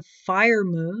both have fire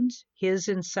moons, his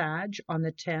in Sag on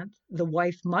the 10th. The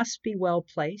wife must be well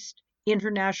placed,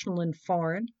 international and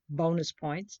foreign, bonus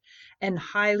points, and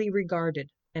highly regarded,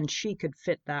 and she could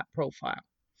fit that profile.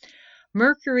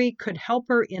 Mercury could help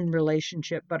her in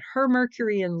relationship, but her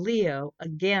Mercury in Leo,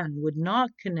 again, would not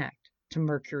connect to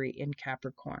Mercury in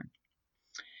Capricorn.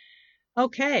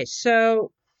 Okay,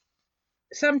 so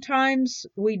sometimes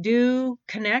we do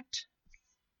connect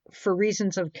for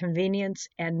reasons of convenience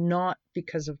and not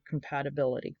because of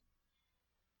compatibility.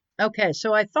 Okay,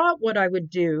 so I thought what I would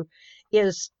do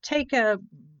is take a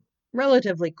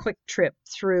relatively quick trip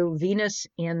through Venus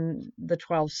in the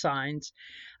 12 signs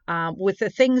with the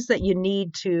things that you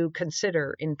need to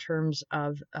consider in terms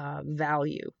of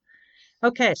value.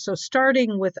 Okay, so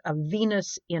starting with a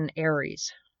Venus in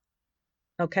Aries.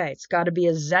 Okay, it's got to be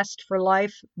a zest for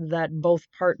life that both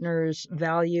partners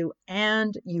value,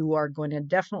 and you are going to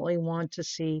definitely want to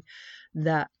see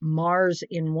that Mars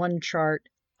in one chart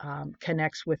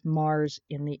connects with Mars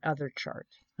in the other chart,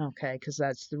 okay, because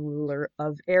that's the ruler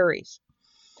of Aries.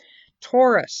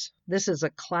 Taurus, this is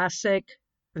a classic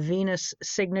Venus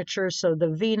signature, so the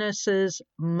Venuses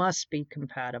must be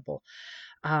compatible.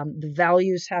 The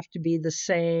values have to be the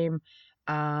same.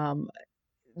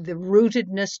 The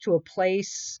rootedness to a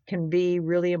place can be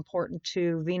really important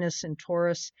to Venus and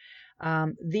Taurus.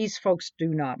 These folks do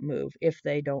not move if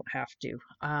they don't have to.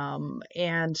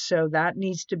 And so that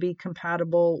needs to be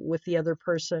compatible with the other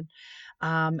person.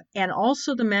 And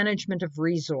also the management of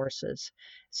resources.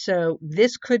 So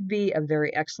this could be a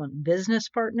very excellent business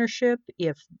partnership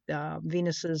if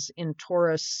Venuses in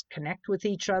Taurus connect with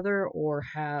each other, or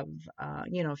have,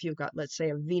 if you've got, let's say,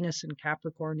 a Venus in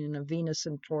Capricorn and a Venus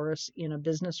in Taurus in a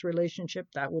business relationship,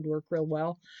 that would work real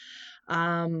well.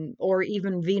 Or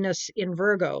even Venus in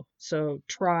Virgo, so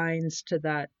trines to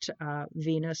that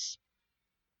Venus.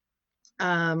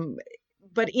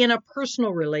 But in a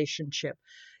personal relationship,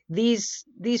 these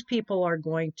people are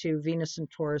going to, Venus and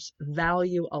Taurus,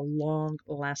 value a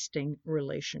long-lasting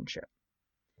relationship.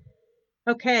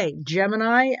 Okay,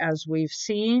 Gemini, as we've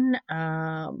seen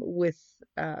with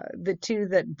the two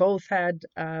that both had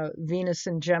Venus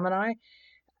and Gemini,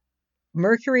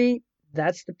 Mercury,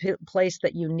 that's the place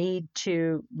that you need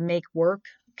to make work.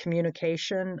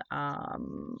 Communication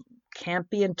can't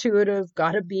be intuitive,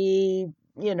 got to be,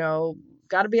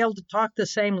 got to be able to talk the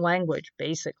same language,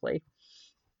 basically.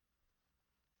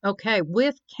 Okay,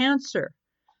 with Cancer,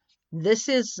 this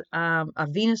is a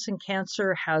Venus in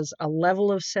Cancer has a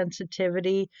level of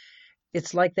sensitivity.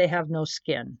 It's like they have no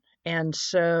skin. And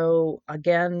so,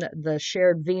 again, the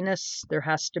shared Venus, there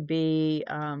has to be,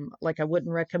 like, I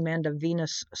wouldn't recommend a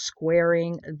Venus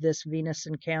squaring this Venus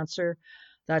in Cancer.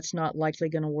 That's not likely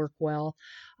going to work well.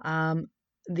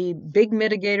 The big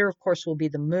mitigator, of course, will be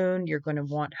the moon. You're going to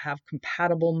want to have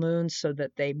compatible moons so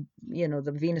that they,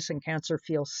 the Venus in Cancer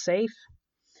feels safe.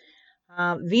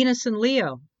 Venus and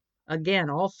Leo, again,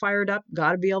 all fired up,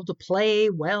 got to be able to play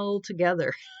well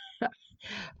together.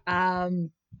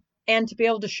 And to be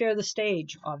able to share the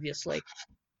stage, obviously.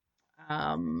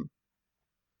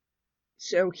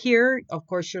 So here, of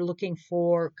course, you're looking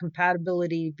for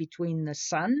compatibility between the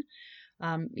sun,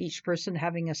 each person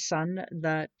having a sun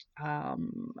that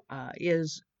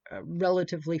is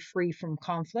relatively free from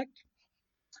conflict.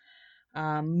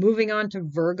 Moving on to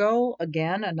Virgo,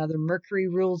 again, another Mercury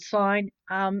ruled sign.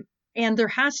 And there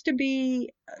has to be,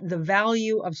 the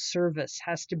value of service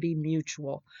has to be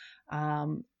mutual.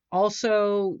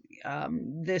 Also,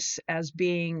 this as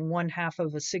being one half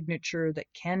of a signature that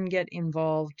can get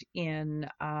involved in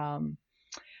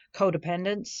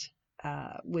codependence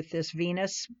with this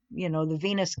Venus. The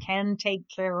Venus can take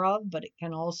care of, but it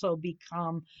can also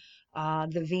become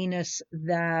the Venus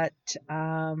that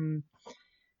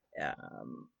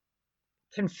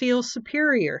can feel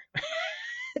superior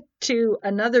to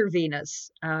another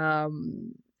Venus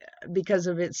because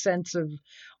of its sense of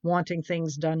wanting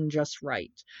things done just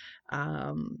right.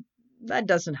 That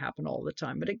doesn't happen all the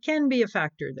time, but it can be a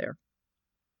factor there.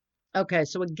 Okay,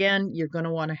 so again, you're going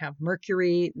to want to have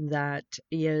Mercury that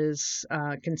is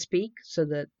can speak, so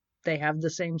that they have the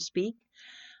same speak.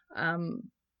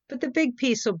 But the big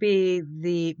piece will be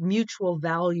the mutual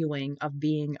valuing of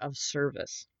being of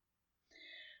service.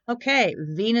 Okay,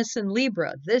 Venus and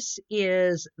Libra. This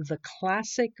is the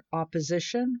classic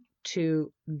opposition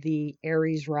to the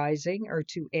Aries rising, or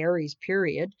to Aries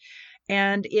period.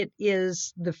 And it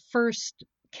is the first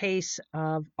case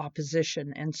of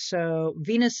opposition. And so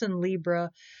Venus in Libra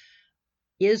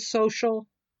is social.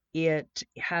 It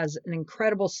has an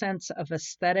incredible sense of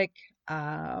aesthetic.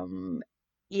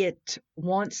 It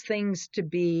wants things to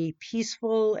be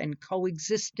peaceful and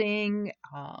coexisting.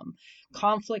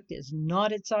 Conflict is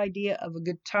not its idea of a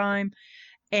good time.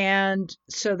 And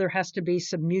so there has to be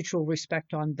some mutual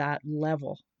respect on that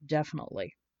level,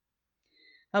 definitely.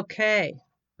 Okay,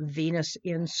 Venus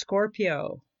in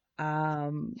Scorpio.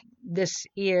 This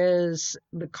is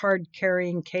the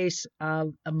card-carrying case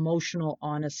of emotional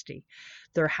honesty.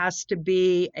 There has to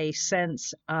be a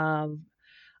sense of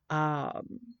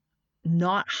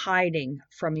not hiding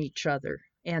from each other.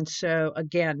 And so,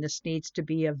 again, this needs to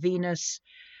be a Venus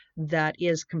that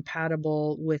is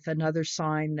compatible with another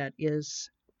sign that is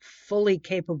fully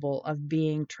capable of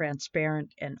being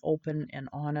transparent and open and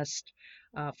honest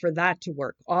for that to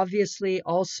work. Obviously,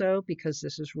 also, because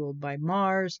this is ruled by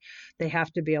Mars, they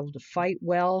have to be able to fight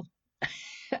well.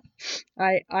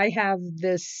 I have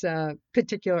this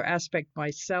particular aspect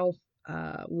myself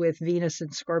with Venus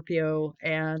and Scorpio,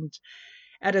 and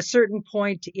at a certain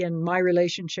point in my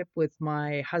relationship with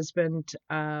my husband,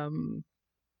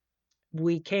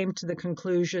 we came to the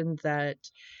conclusion that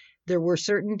there were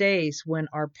certain days when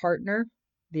our partner,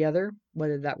 the other,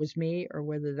 whether that was me or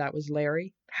whether that was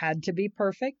Larry, had to be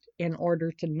perfect in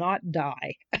order to not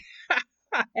die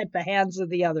at the hands of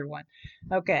the other one.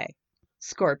 Okay,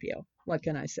 Scorpio, what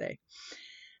can I say?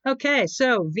 Okay,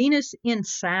 so Venus in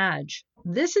Sag.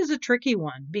 This is a tricky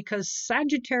one because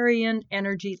Sagittarian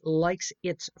energy likes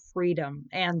its freedom.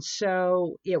 And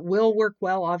so it will work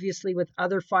well, obviously, with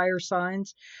other fire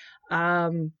signs.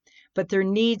 Um, but there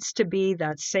needs to be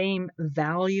that same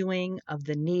valuing of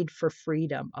the need for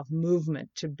freedom, of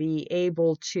movement, to be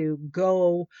able to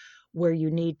go where you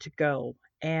need to go.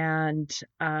 And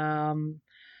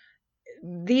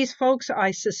these folks,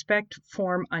 I suspect,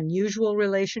 form unusual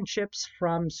relationships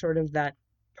from sort of that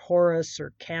Taurus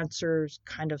or Cancer's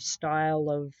kind of style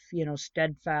of,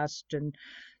 steadfast and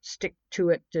stick to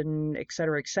it and et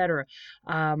cetera, et cetera.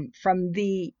 From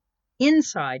the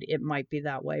inside, it might be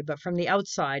that way, but from the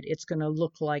outside, it's going to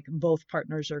look like both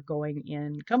partners are going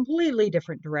in completely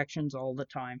different directions all the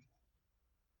time.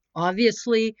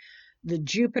 Obviously, the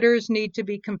Jupiters need to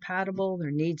be compatible.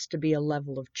 There needs to be a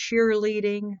level of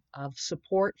cheerleading, of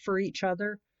support for each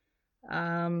other.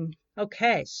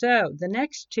 Okay, so the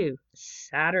next two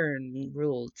Saturn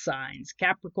ruled signs,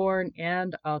 Capricorn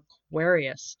and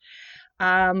Aquarius.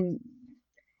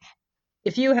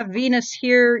 If you have Venus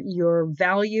here, your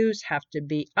values have to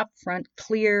be upfront,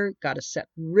 clear, got to set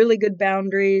really good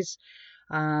boundaries,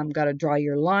 got to draw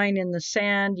your line in the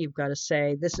sand. You've got to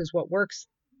say, this is what works,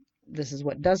 this is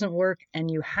what doesn't work,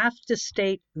 and you have to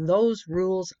state those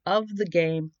rules of the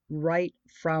game right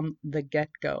from the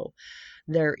get-go.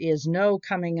 There is no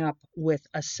coming up with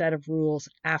a set of rules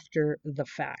after the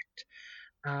fact.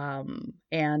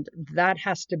 And that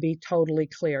has to be totally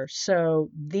clear. So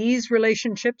these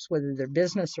relationships, whether they're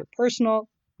business or personal,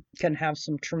 can have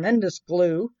some tremendous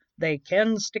glue. They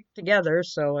can stick together.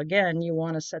 So again, you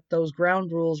want to set those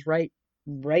ground rules right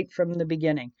from the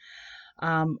beginning.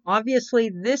 Obviously,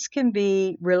 this can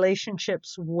be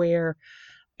relationships where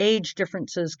age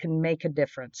differences can make a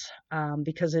difference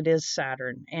because it is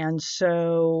Saturn. And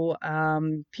so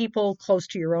people close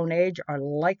to your own age are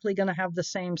likely going to have the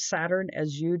same Saturn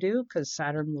as you do, because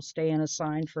Saturn will stay in a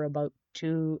sign for about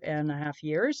 2.5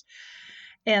 years.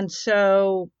 And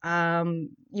so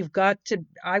you've got to,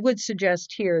 I would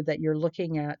suggest here that you're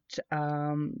looking at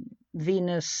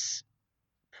Venus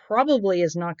probably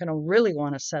is not going to really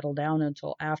want to settle down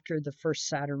until after the first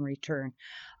Saturn return,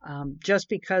 just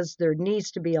because there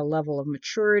needs to be a level of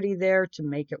maturity there to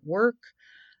make it work.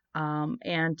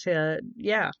 And to,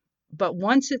 yeah, but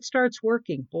once it starts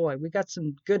working, boy, we got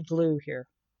some good glue here.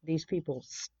 These people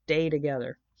stay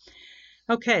together.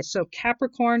 Okay, so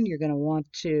Capricorn, you're going to want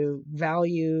to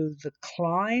value the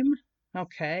climb,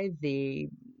 okay, the,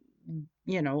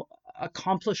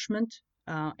 accomplishment,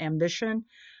 ambition.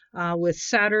 With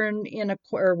Saturn in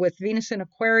or with Venus in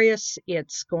Aquarius,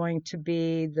 it's going to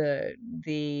be the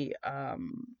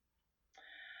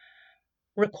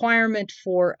requirement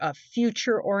for a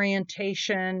future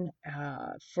orientation,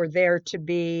 for there to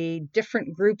be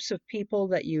different groups of people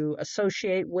that you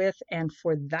associate with, and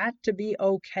for that to be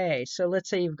okay. So let's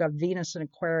say you've got Venus in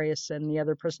Aquarius and the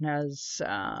other person has,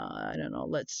 I don't know,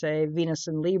 let's say Venus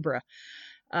in Libra.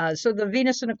 So the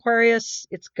Venus in Aquarius,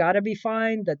 it's got to be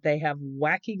fine that they have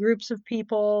wacky groups of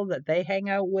people that they hang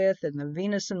out with, and the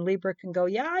Venus in Libra can go,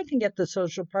 yeah, I can get the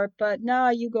social part, but no,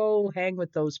 you go hang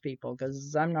with those people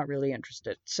because I'm not really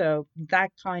interested. So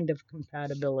that kind of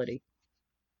compatibility.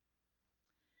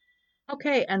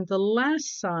 Okay, and the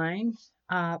last sign,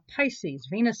 Pisces,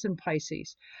 Venus in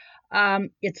Pisces.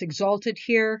 It's exalted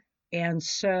here. And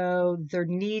so there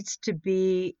needs to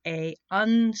be a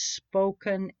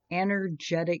unspoken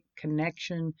energetic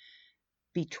connection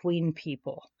between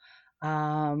people.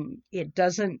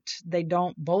 They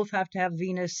don't both have to have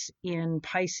Venus in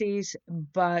Pisces,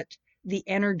 but the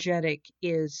energetic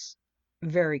is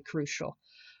very crucial.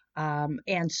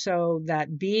 And so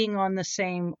that being on the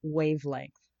same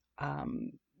wavelength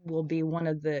will be one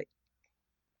of the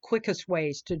quickest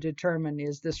ways to determine,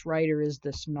 is this right or is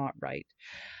this not right?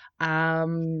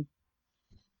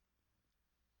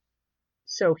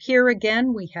 So here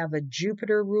again, we have a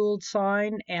Jupiter ruled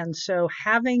sign. And so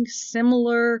having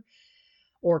similar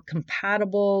or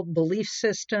compatible belief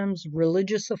systems,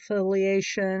 religious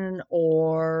affiliation,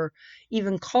 or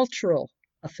even cultural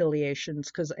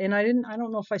affiliations, because, and I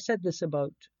don't know if I said this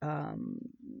about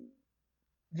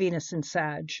Venus and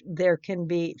Sag, there can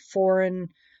be foreign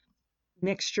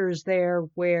mixtures there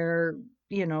where,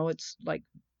 it's like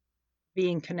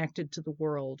being connected to the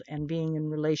world and being in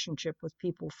relationship with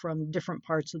people from different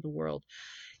parts of the world.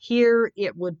 Here,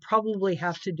 it would probably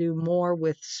have to do more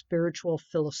with spiritual,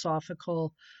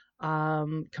 philosophical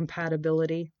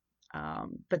compatibility,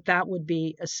 but that would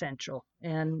be essential,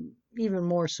 and even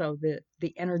more so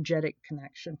the energetic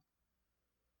connection.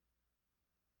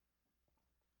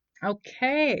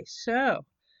 Okay, so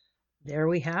there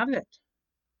we have it.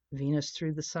 Venus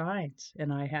through the signs,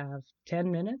 and I have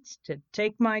 10 minutes to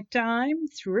take my time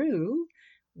through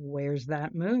Where's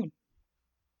That Moon?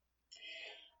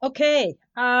 Okay,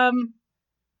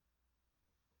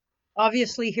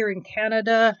 obviously here in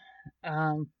Canada,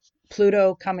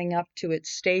 Pluto coming up to its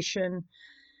station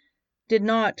did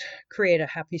not create a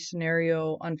happy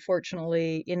scenario,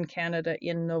 unfortunately, in Canada,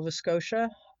 in Nova Scotia.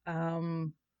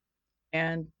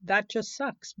 And that just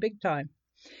sucks big time.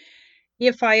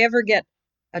 If I ever get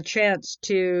a chance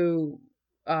to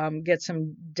get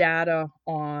some data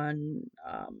on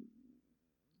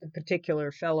the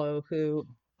particular fellow who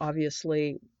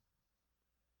obviously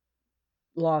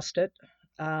lost it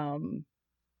and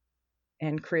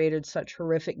created such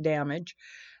horrific damage,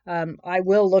 I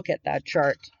will look at that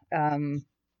chart.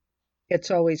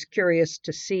 It's always curious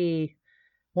to see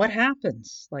what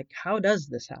happens. Like, how does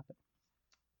this happen?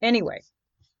 Anyway,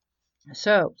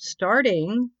 so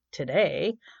starting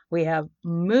today, we have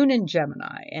Moon in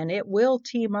Gemini, and it will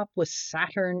team up with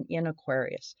Saturn in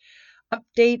Aquarius.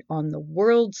 Update on the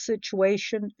world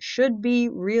situation should be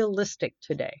realistic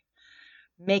today.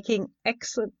 Making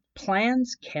excellent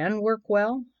plans can work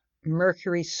well.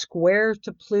 Mercury square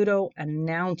to Pluto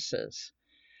announces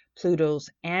Pluto's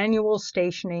annual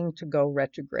stationing to go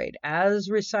retrograde. As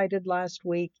recited last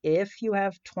week, if you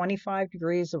have 25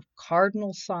 degrees of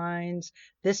cardinal signs,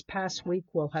 this past week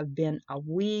will have been a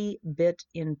wee bit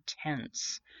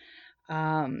intense.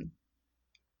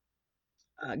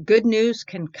 Good news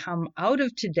can come out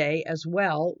of today as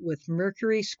well, with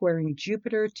Mercury squaring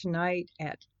Jupiter tonight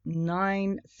at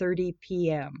 9:30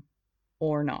 p.m.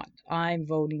 or not. I'm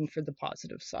voting for the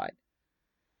positive side.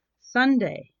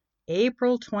 Sunday,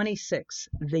 April 26th,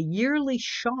 the yearly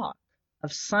shock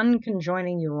of Sun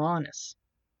conjoining Uranus.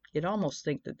 You'd almost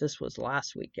think that this was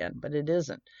last weekend, but it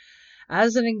isn't.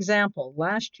 As an example,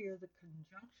 last year the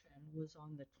conjunction was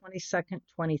on the 22nd,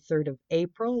 23rd of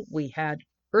April. We had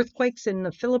earthquakes in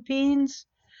the Philippines,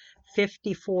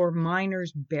 54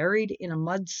 miners buried in a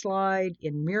mudslide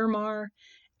in Myanmar,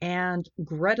 and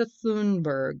Greta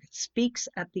Thunberg speaks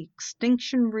at the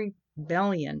Extinction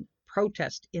Rebellion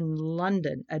protest in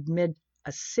London amid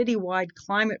a citywide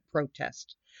climate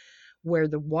protest where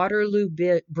the Waterloo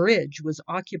Bridge was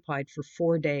occupied for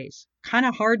 4 days. Kind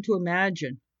of hard to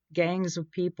imagine gangs of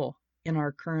people in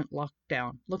our current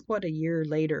lockdown. Look what a year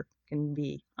later can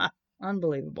be.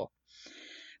 Unbelievable.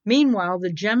 Meanwhile,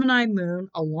 the Gemini moon,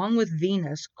 along with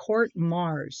Venus, court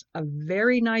Mars. A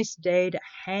very nice day to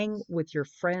hang with your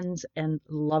friends and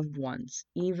loved ones,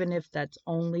 even if that's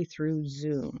only through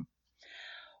Zoom.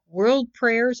 World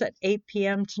prayers at 8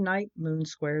 p.m. tonight, moon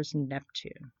squares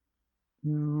Neptune.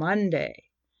 Monday,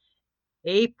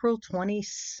 April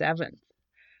 27th.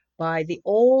 By the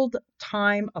old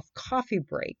time of coffee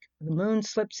break, the moon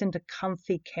slips into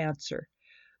comfy Cancer.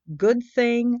 Good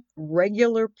thing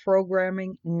regular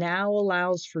programming now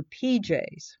allows for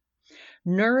PJs.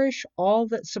 Nourish all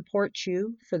that supports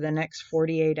you for the next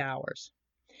 48 hours.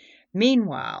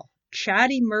 Meanwhile,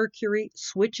 chatty Mercury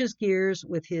switches gears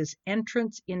with his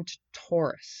entrance into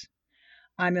Taurus.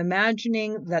 I'm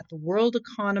imagining that the world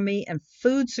economy and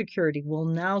food security will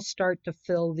now start to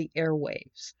fill the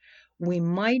airwaves. We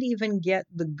might even get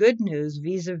the good news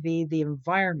vis-a-vis the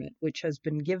environment, which has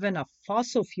been given a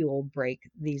fossil fuel break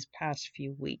these past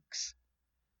few weeks.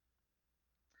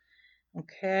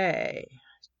 Okay,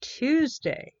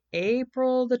 Tuesday,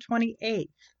 April the 28th,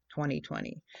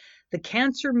 2020. The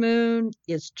Cancer moon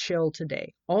is chill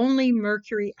today. Only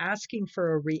Mercury asking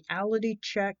for a reality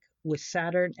check with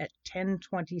Saturn at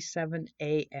 10:27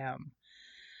 a.m.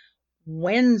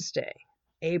 Wednesday,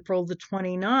 April the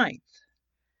 29th.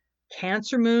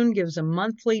 Cancer moon gives a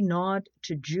monthly nod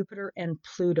to Jupiter and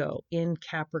Pluto in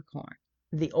Capricorn.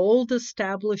 The old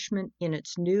establishment in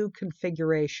its new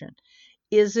configuration.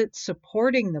 Is it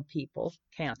supporting the people,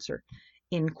 Cancer?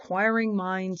 Inquiring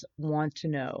minds want to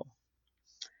know.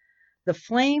 The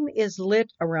flame is lit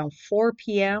around 4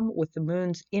 p.m. with the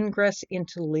moon's ingress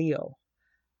into Leo.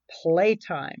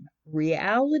 Playtime.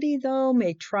 Reality, though,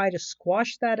 may try to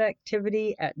squash that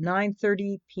activity at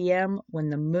 9:30 p.m. when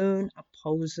the moon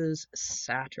opposes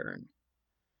Saturn.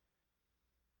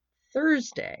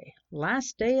 Thursday,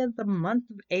 last day of the month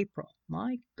of April.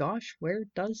 My gosh, where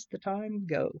does the time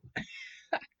go?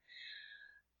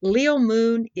 Leo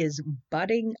moon is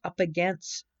butting up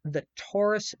against the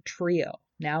Taurus trio.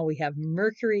 Now we have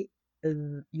Mercury,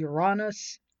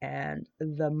 Uranus, and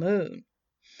the moon.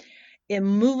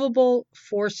 Immovable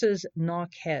forces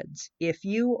knock heads. If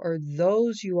you or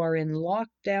those you are in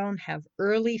lockdown have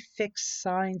early fixed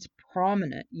signs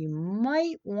prominent, you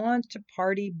might want to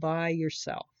party by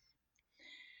yourself.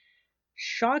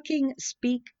 Shocking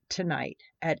speak tonight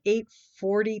at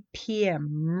 8:40 p.m.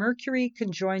 Mercury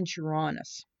conjoins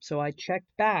Uranus. So I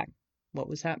checked back what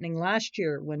was happening last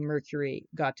year when Mercury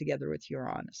got together with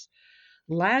Uranus.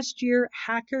 Last year,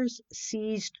 hackers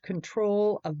seized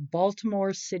control of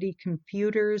Baltimore City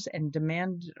computers and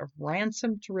demanded a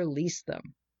ransom to release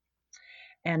them.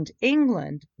 And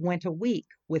England went a week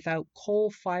without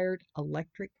coal-fired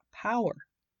electric power.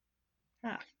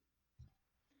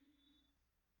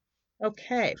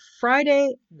 Okay,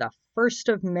 Friday, the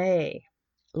 1st of May.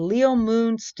 Leo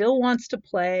Moon still wants to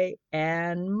play,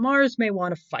 and Mars may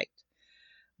want to fight.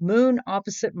 Moon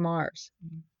opposite Mars.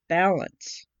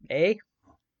 Balance, eh?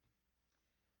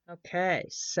 Okay,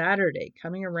 Saturday,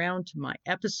 coming around to my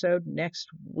episode next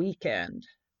weekend.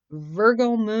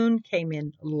 Virgo moon came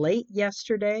in late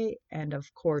yesterday, and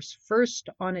of course, first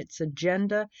on its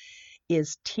agenda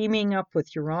is teaming up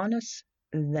with Uranus,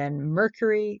 then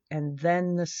Mercury, and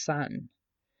then the Sun.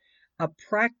 A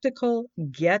practical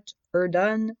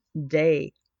get-er-done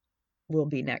day will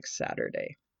be next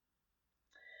Saturday.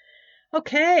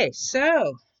 Okay,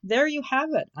 so there you have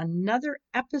it. Another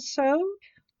episode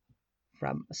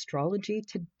from Astrology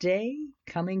Today,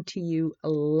 coming to you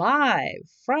live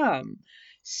from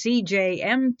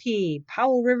CJMP,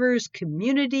 Powell Rivers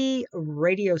Community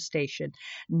Radio Station,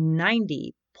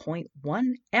 90.1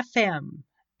 FM.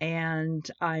 And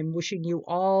I'm wishing you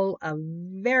all a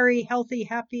very healthy,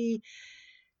 happy,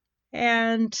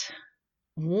 and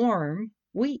warm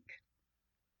week.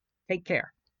 Take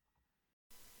care.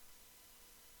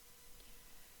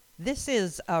 This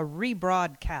is a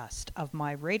rebroadcast of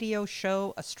my radio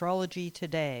show Astrology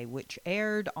Today, which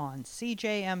aired on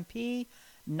CJMP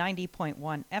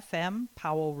 90.1 FM,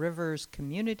 Powell Rivers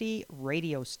Community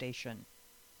Radio Station.